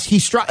 And yes,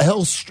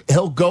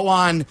 he'll go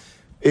on,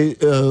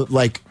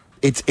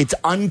 it's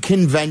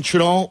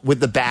unconventional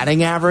with the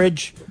batting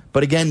average.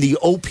 But again, the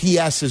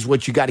OPS is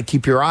what you got to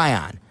keep your eye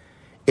on.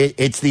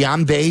 It's the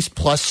on base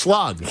plus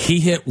slug.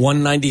 He hit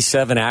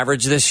 197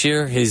 average this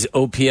year. His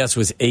OPS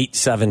was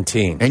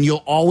 817. And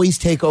you'll always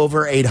take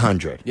over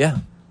 800. Yeah.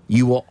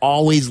 You will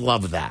always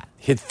love that.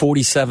 Hit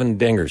 47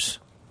 dingers.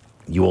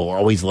 You will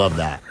always love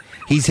that.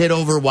 He's hit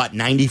over,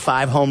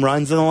 95 home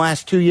runs in the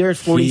last 2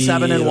 years?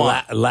 47 and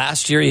what?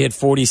 Last year he hit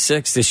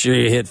 46. This year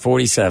he hit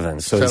 47.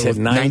 So he's hit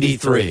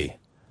 93.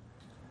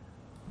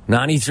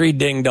 93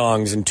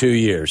 ding-dongs in 2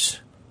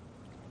 years.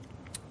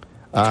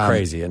 It's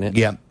crazy, isn't it?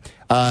 Yeah.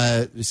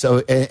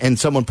 And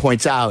someone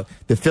points out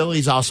the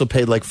Phillies also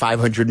paid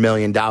 $500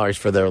 million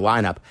for their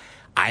lineup.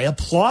 I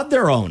applaud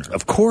their owner.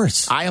 Of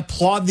course. I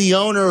applaud the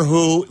owner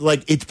who,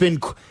 it's been...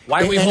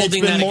 Why are we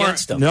holding that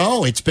against them?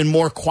 No, it's been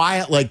more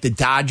quiet. The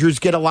Dodgers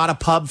get a lot of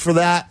pub for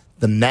that.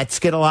 The Mets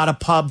get a lot of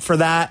pub for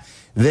that.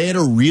 They had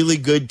a really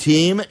good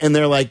team, and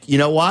they're like, you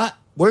know what?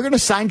 We're going to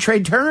sign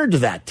Trey Turner to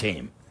that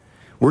team.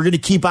 We're going to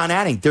keep on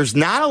adding. There's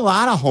not a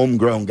lot of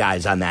homegrown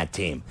guys on that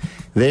team.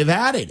 They've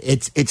added.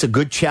 It's a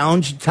good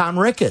challenge to Tom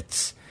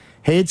Ricketts.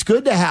 Hey, it's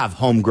good to have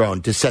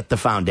homegrown to set the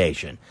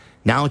foundation.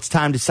 Now it's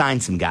time to sign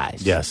some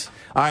guys. Yes.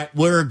 All right,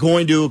 we're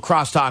going to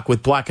crosstalk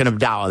with Black and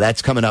Abdallah.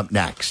 That's coming up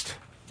next.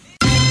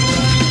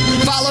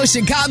 Follow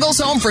Chicago's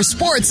Home for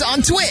Sports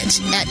on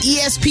Twitch at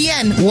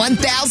ESPN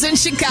 1000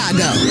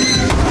 Chicago.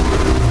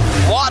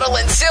 Waddle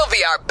and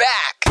Sylvie are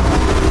back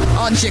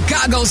on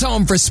Chicago's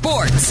Home for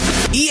Sports,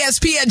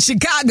 ESPN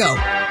Chicago.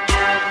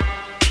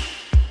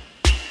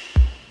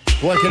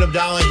 Black and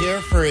Abdallah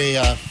here for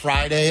a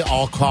Friday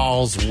All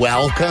Calls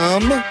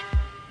Welcome.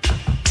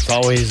 It's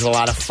always a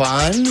lot of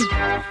fun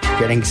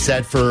getting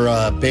set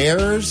for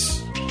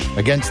Bears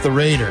against the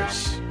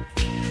Raiders.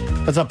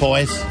 What's up,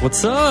 boys?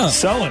 What's up?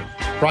 Sell it.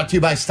 Brought to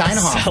you by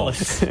Steinhoff.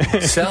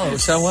 Sell it.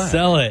 Sell what?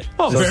 Sell it.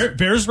 Oh,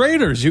 Bears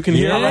Raiders. You can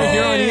hear it right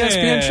here on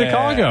ESPN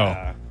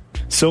Chicago.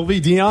 Sylvie,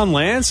 Dion,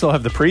 Lance will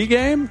have the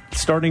pregame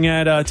starting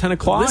at 10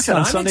 o'clock Listen, on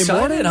I'm Sunday excited.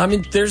 morning. I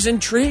mean, there's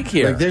intrigue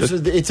here. Like,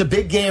 it's a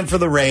big game for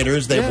the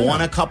Raiders. They've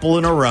won a couple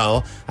in a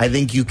row. I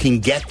think you can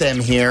get them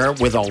here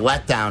with a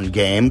letdown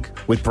game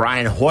with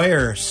Brian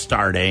Hoyer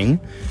starting.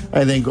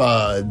 I think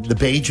the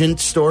Bagent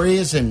story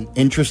is an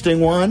interesting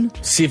one.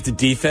 See if the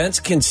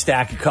defense can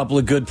stack a couple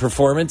of good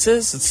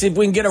performances. Let's see if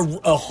we can get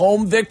a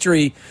home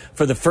victory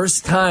for the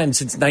first time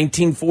since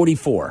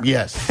 1944.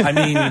 Yes. I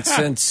mean,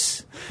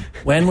 since...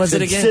 When was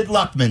it again? Sid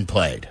Luckman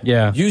played.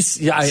 Yeah.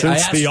 I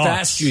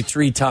asked you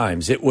 3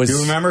 times. It was. Do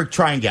you remember?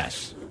 Try and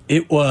guess.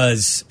 It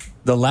was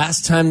the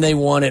last time they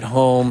won at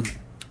home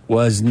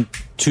was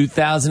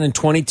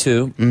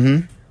 2022.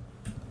 Mm-hmm.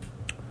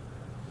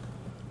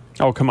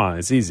 Oh, come on.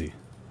 It's easy.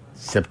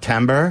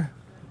 September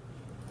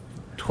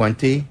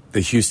 20. The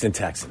Houston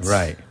Texans.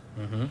 Right.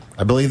 Mm-hmm.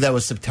 I believe that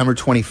was September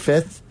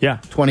 25th. Yeah.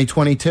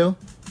 2022.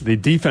 The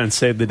defense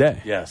saved the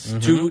day. Yes.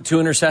 Mm-hmm. Two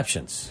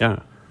interceptions. Yeah.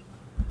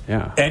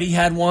 Yeah. Eddie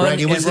had one. Right.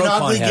 It was and an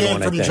Roquan ugly had game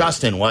one, from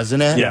Justin,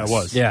 wasn't it? Yeah, it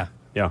was. Yeah.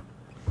 Yeah.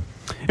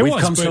 We've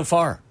come so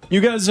far.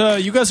 You guys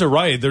are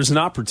right. There's an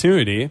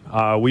opportunity.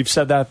 We've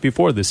said that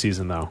before this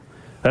season, though.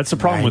 That's the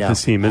problem with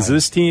this team. Is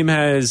this team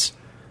has,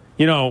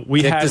 we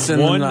Kicked had us in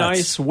the one nuts.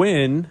 nice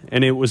win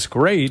and it was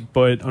great,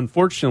 but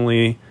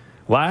unfortunately,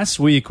 last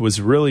week was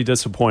really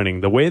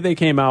disappointing. The way they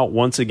came out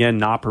once again,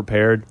 not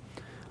prepared.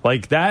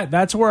 Like that.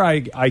 That's where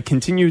I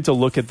continue to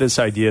look at this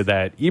idea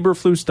that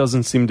Eberflus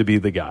doesn't seem to be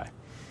the guy.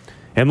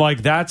 And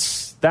like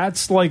that's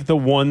like the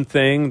one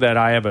thing that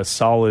I have a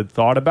solid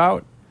thought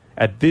about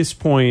at this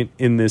point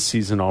in this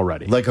season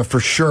already. Like a for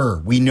sure.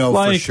 We know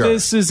like for sure.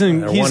 This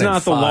isn't. They're He's 1 in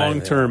not the 5,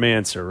 long-term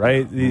answer,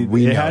 right?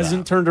 We it know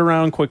hasn't that. turned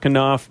around quick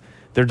enough.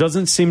 There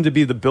doesn't seem to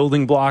be the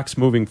building blocks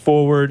moving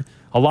forward.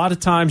 A lot of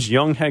times,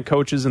 young head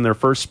coaches in their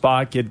first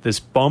spot get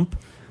this bump,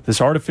 this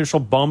artificial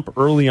bump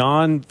early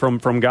on from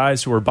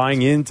guys who are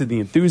buying into the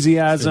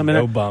enthusiasm.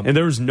 And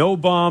there's no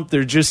bump.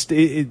 There just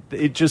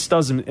it just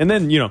doesn't. And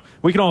then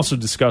we can also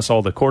discuss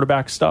all the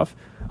quarterback stuff.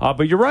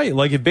 But you're right.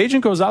 Like if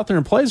Bagent goes out there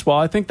and plays well,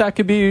 I think that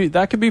could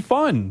be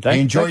fun. I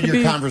enjoyed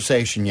your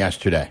conversation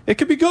yesterday. It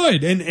could be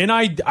good, and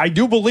I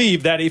do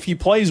believe that if he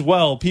plays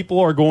well, people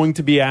are going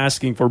to be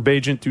asking for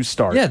Bagent to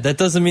start. Yeah, that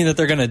doesn't mean that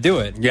they're going to do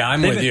it. Yeah,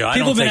 I'm with you. I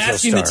People don't have been think he'll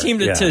asking the start.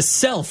 team Yeah. to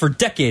sell for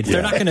decades.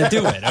 They're not going to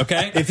do it,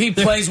 okay? If he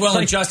plays well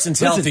and Justin's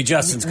healthy,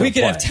 Justin's going We to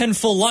could play. have 10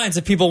 full lines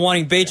of people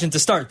wanting Bagent to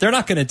start. They're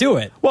not going to do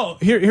it. Well,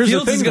 here's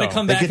Fields the thing, is going though. to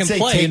come They back could and say,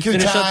 play take and your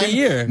finish time, up the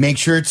year. make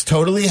sure it's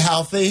totally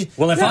healthy.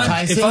 Well,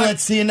 Tyson,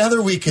 let's see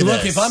another week of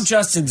Look, this. if I'm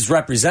Justin's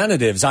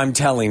representatives, I'm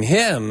telling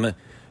him,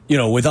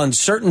 with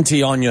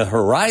uncertainty on your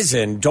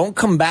horizon, don't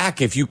come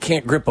back if you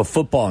can't grip a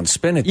football and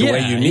spin it the way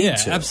you need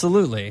to.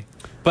 Absolutely.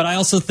 But I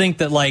also think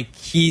that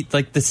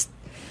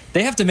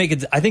they have to make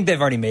it. I think they've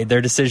already made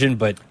their decision,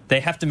 but they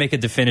have to make a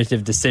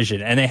definitive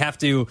decision, and they have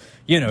to,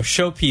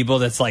 show people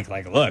that's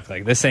look,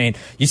 this ain't.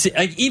 You see,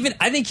 even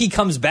I think he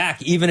comes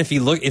back even if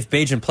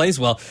Bagent plays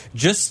well,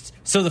 just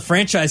so the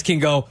franchise can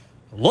go,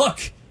 look,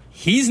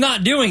 he's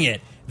not doing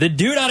it. The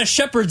dude out of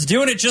Shepherd's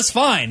doing it just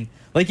fine.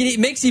 Like, it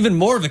makes even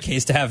more of a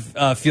case to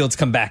have Fields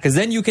come back, because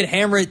then you could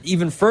hammer it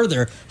even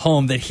further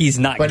home that he's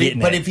not getting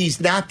it. But if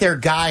he's not their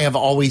guy, I've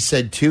always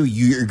said, too,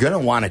 you're going to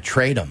want to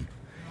trade him.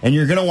 And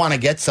you're going to want to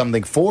get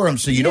something for him,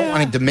 so you don't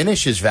want to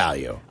diminish his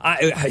value.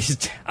 I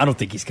don't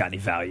think he's got any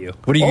value.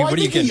 What do you? I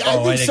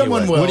think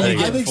someone will.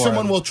 I think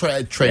someone will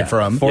trade for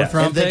him. Fourth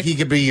round I think pick? he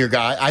could be your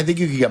guy. I think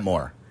you could get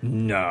more.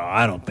 No,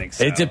 I don't think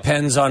so. It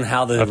depends on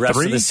how the rest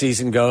 3? of the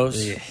season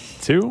goes. Yeah.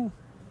 2?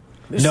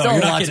 There's No, still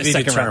you're a not lot getting to a be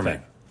second round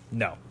determined. pick.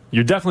 No.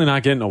 You're definitely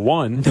not getting a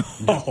 1.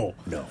 No.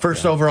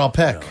 First overall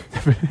pick.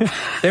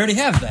 They already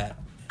have that.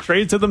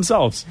 Trade to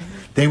themselves.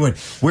 They would.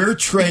 We're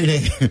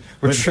trading.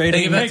 We're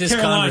trading about Hey, this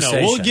Carolina,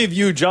 conversation. we'll give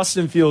you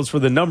Justin Fields for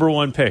the number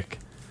 1 pick.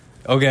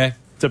 Okay.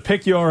 It's a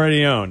pick you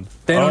already own.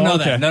 They don't know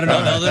okay. that. No, they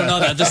don't know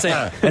that. Just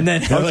say, and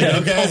then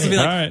Okay. Colts will be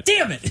like, All right.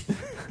 damn it.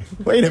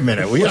 Wait a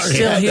minute. We We're already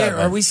still had here. that.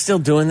 Are we still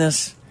doing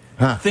this?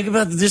 Huh. Think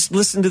about this.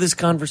 Listen to this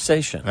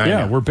conversation. I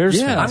Yeah, know. we're Bears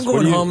Yeah, fans. I'm What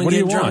going do you- home and what do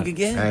you getting drunk want?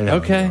 again. I know.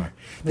 Okay.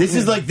 This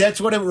is that's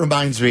what it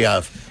reminds me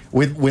of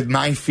with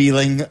my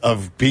feeling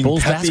of being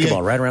Bulls peppy.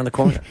 basketball right around the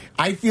corner.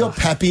 I feel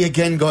peppy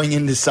again going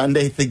into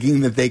Sunday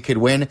thinking that they could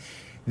win.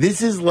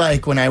 This is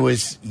like when I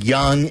was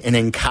young and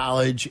in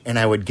college and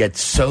I would get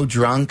so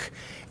drunk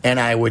and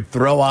I would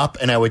throw up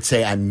and I would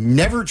say, I'm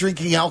never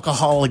drinking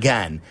alcohol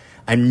again.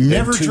 I'm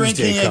never Tuesday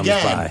drinking comes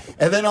again. by.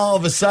 And then all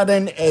of a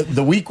sudden,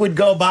 the week would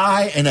go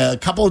by and a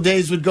couple of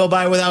days would go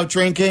by without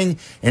drinking.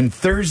 And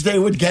Thursday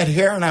would get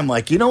here and I'm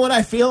like, you know what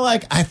I feel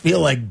like? I feel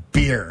like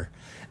beer.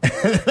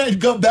 And then I'd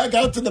go back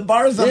out to the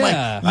bars. I'm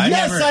Yeah. like,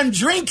 yes, never- I'm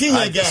drinking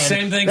again.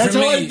 same thing That's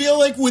for how I me. feel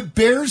like with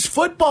Bears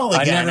football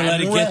I again. never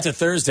let it get to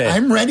Thursday.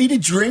 I'm ready to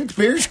drink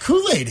Bears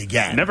Kool-Aid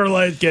again. Never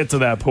let it get to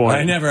that point.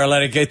 I never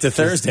let it get to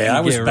Thursday. I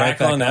was get right back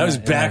back on on that. I was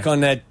that, back yeah.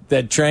 on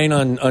that train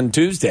on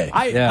Tuesday.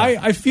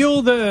 I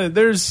feel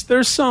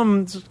there's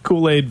some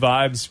Kool-Aid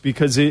vibes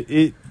because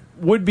it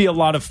would be a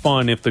lot of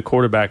fun if the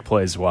quarterback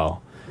plays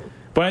well.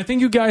 But I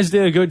think you guys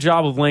did a good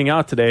job of laying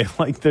out today.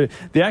 Like the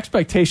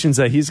expectations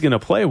that he's going to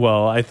play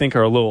well, I think,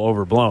 are a little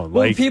overblown.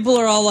 Well, like people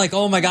are all like,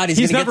 "Oh my God,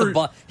 he's going to get the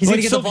ball. He's going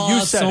to get the ball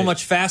out so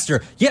much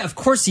faster." Yeah, of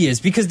course he is,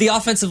 because the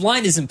offensive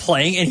line isn't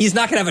playing, and he's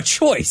not going to have a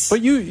choice.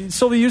 But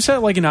Sylvie, you said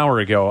like an hour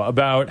ago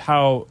about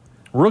how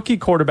rookie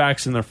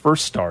quarterbacks in their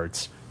first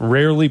starts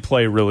rarely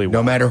play really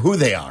well, no matter who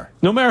they are.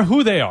 No matter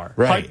who they are,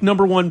 right? Like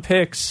number 1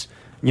 picks,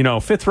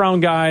 5th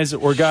round guys,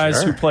 or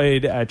guys who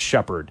played at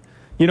Shepherd.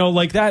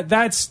 Like that.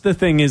 That's the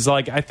thing is,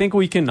 like, I think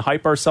we can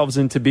hype ourselves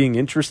into being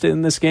interested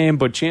in this game,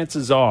 but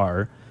chances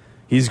are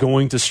he's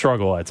going to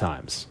struggle at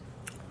times.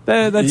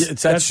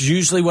 That's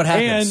usually what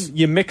happens. And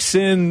you mix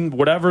in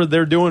whatever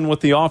they're doing with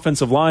the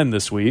offensive line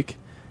this week,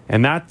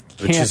 and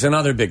which is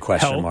another big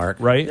question mark,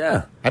 right?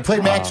 Yeah. I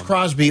played Max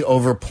Crosby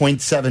over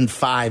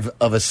 0.75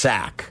 of a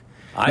sack.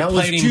 That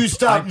was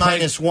juiced up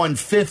minus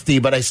 150,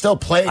 but I still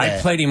played it. I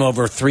played him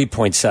over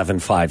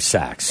 3.75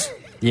 sacks.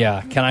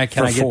 Yeah, can I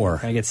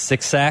get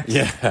 6 sacks?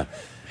 Yeah.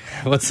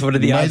 What are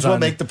the you odds? Might as well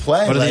on, make the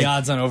play. What are the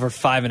odds on over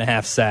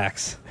 5.5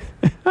 sacks?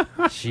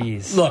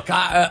 Jeez. Look,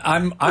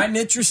 I'm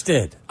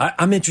interested.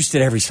 I'm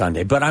interested every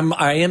Sunday, but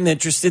I am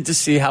interested to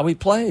see how he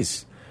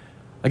plays.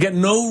 I get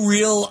no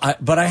real,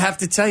 but I have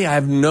to tell you, I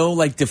have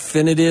no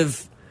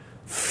definitive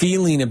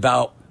feeling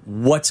about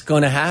what's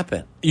going to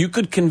happen. You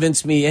could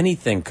convince me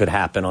anything could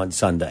happen on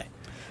Sunday.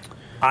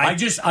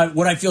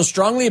 What I feel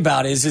strongly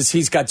about is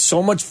he's got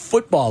so much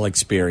football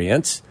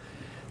experience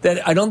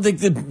that I don't think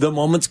the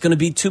moment's going to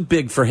be too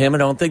big for him. I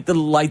don't think the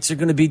lights are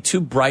going to be too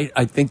bright.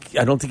 I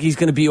don't think he's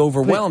going to be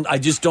overwhelmed. I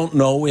just don't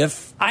know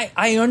if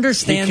I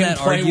understand he can that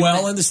play argument.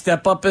 well and to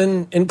step up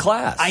in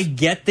class. I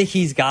get that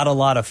he's got a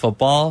lot of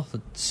football.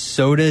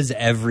 So does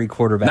every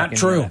quarterback. Not in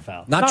true. the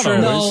NFL. Not true.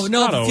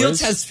 No.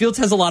 Fields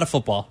has a lot of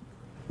football.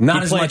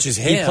 Not as much as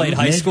him. He played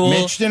high school.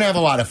 Mitch didn't have a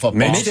lot of football.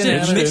 Mitch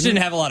didn't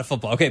have a lot of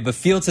football. Okay, but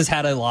Fields has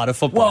had a lot of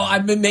football.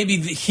 Well,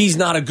 maybe he's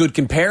not a good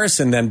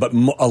comparison then, but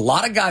a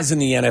lot of guys in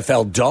the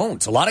NFL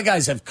don't. A lot of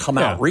guys have come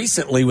out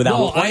recently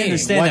without playing. I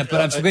understand that, but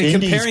I'm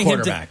comparing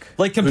him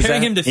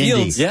to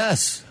Fields.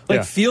 Yes.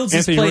 Fields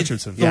has played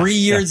 3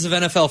 years of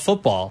NFL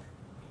football.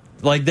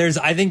 I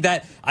think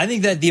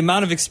that the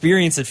amount of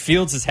experience that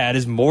Fields has had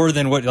is more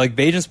than what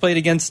Bajan's played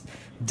against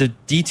the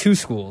D2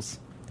 schools.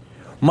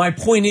 My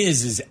point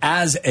is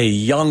as a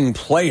young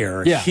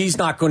player, he's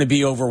not going to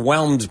be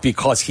overwhelmed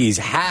because he's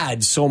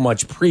had so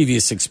much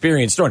previous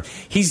experience.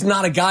 He's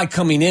not a guy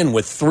coming in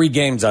with 3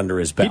 games under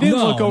his belt. He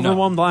didn't look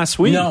overwhelmed last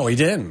week. No, he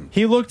didn't.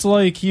 He looked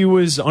like he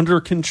was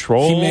under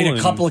control. He made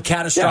a couple of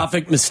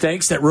catastrophic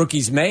mistakes that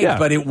rookies make,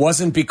 but it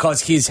wasn't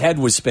because his head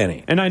was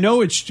spinning. And I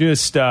know it's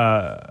just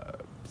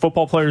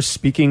football players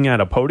speaking at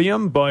a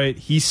podium, but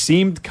he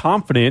seemed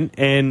confident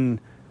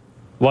and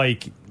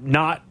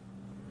not...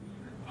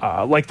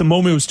 the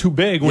moment was too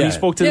big when he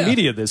spoke to the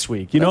media this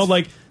week.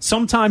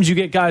 Sometimes you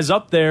get guys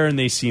up there and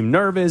they seem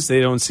nervous.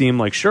 They don't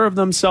seem sure of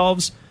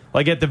themselves.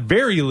 At the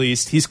very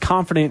least, he's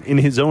confident in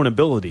his own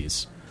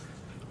abilities.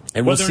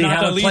 And we'll see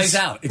how it plays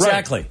out.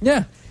 Exactly. Right.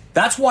 Yeah.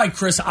 That's why,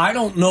 Chris, I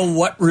don't know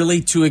what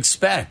really to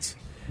expect.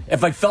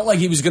 If I felt like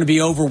he was going to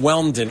be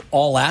overwhelmed in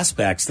all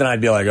aspects, then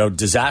I'd be like,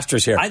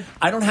 disastrous here.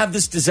 I don't have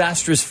this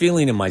disastrous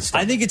feeling in my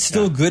stomach. I think it's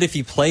still good if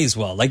he plays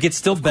well. It's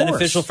still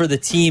beneficial for the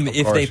team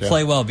if they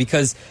play well,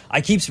 because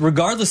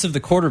regardless of the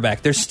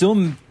quarterback, there's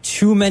still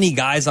too many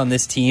guys on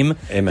this team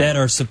that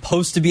are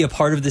supposed to be a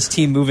part of this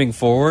team moving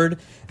forward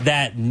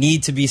that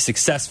need to be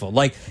successful.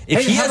 If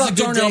he has a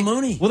good day,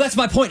 Mooney? Well, that's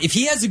my point. If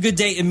he has a good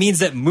day, it means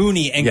that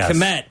Mooney and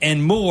Kmet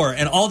and Moore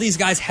and all these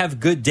guys have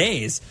good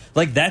days.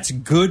 That's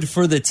good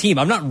for the team.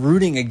 I'm not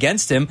rooting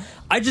against him.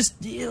 Let's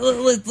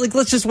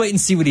just wait and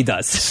see what he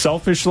does.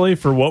 Selfishly,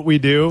 for what we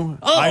do,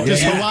 I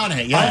just want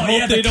it. I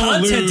hope they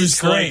don't lose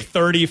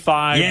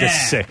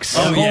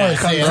 35-6. Of course,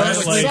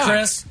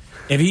 Chris.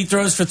 If he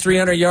throws for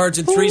 300 yards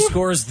and 3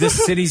 scores, this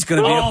city's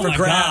going to be up for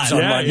grabs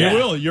on Monday. You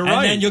will. You're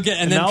right.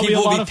 And then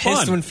people will be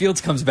pissed when Fields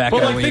comes back.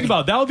 But think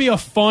about it. That'll be a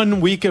fun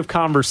week of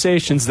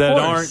conversations that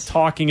aren't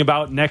talking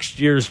about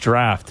next year's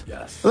draft.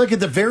 Yes. Look, at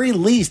the very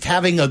least,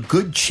 having a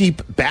good,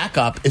 cheap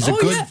backup is a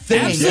good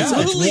thing.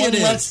 Absolutely, it's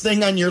one less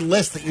thing on your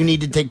list that you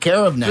need to take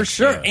care of next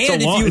year.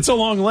 And it's a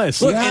long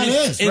list. Look,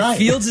 if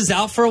Fields is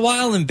out for a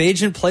while and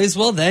Bajan plays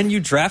well, then you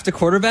draft a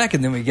quarterback,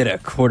 and then we get a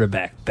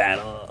quarterback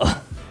battle.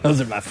 Those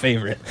are my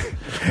favorite.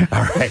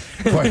 All right.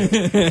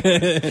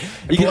 You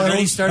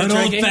get an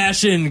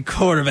old-fashioned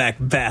quarterback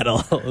battle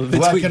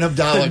between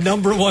the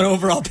number 1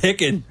 overall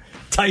pick and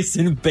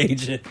Tyson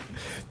Bajan.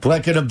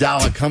 Bleck and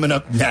Abdallah coming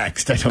up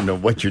next. I don't know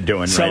what you're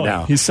doing right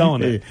now. He's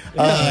selling it.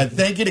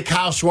 Thank you to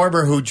Kyle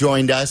Schwarber, who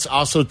joined us.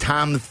 Also,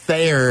 Tom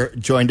Thayer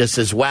joined us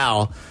as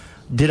well.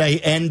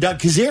 And Doug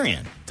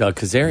Kazarian.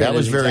 That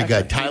was very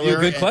good. Tyler,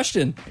 good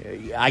question.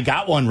 I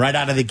got one right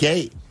out of the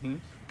gate.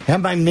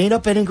 Have I made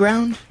up any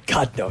ground?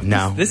 God, no.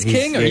 No. This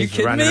king? Are you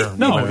kidding me?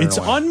 No, it's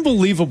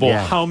unbelievable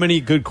how many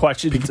good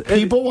questions.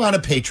 People want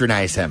to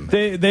patronize him.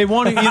 They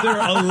want to either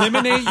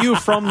eliminate you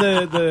from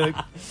the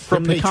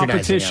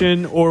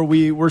competition, or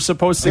we're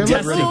supposed to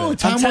get rid of it.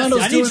 Tom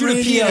Wandle's doing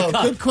radio.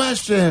 Good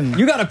question.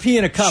 You got to pee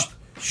in a cup.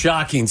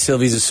 Shocking.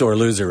 Sylvie's a sore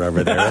loser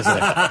over there, isn't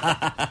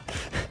it?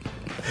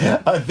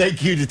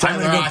 Thank you to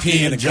Tyler I'm going to go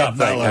pee in the cup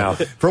right now.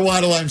 For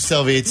Waddle, I'm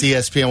Sylvie. It's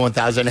ESPN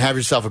 1000. Have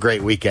yourself a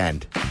great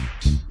weekend.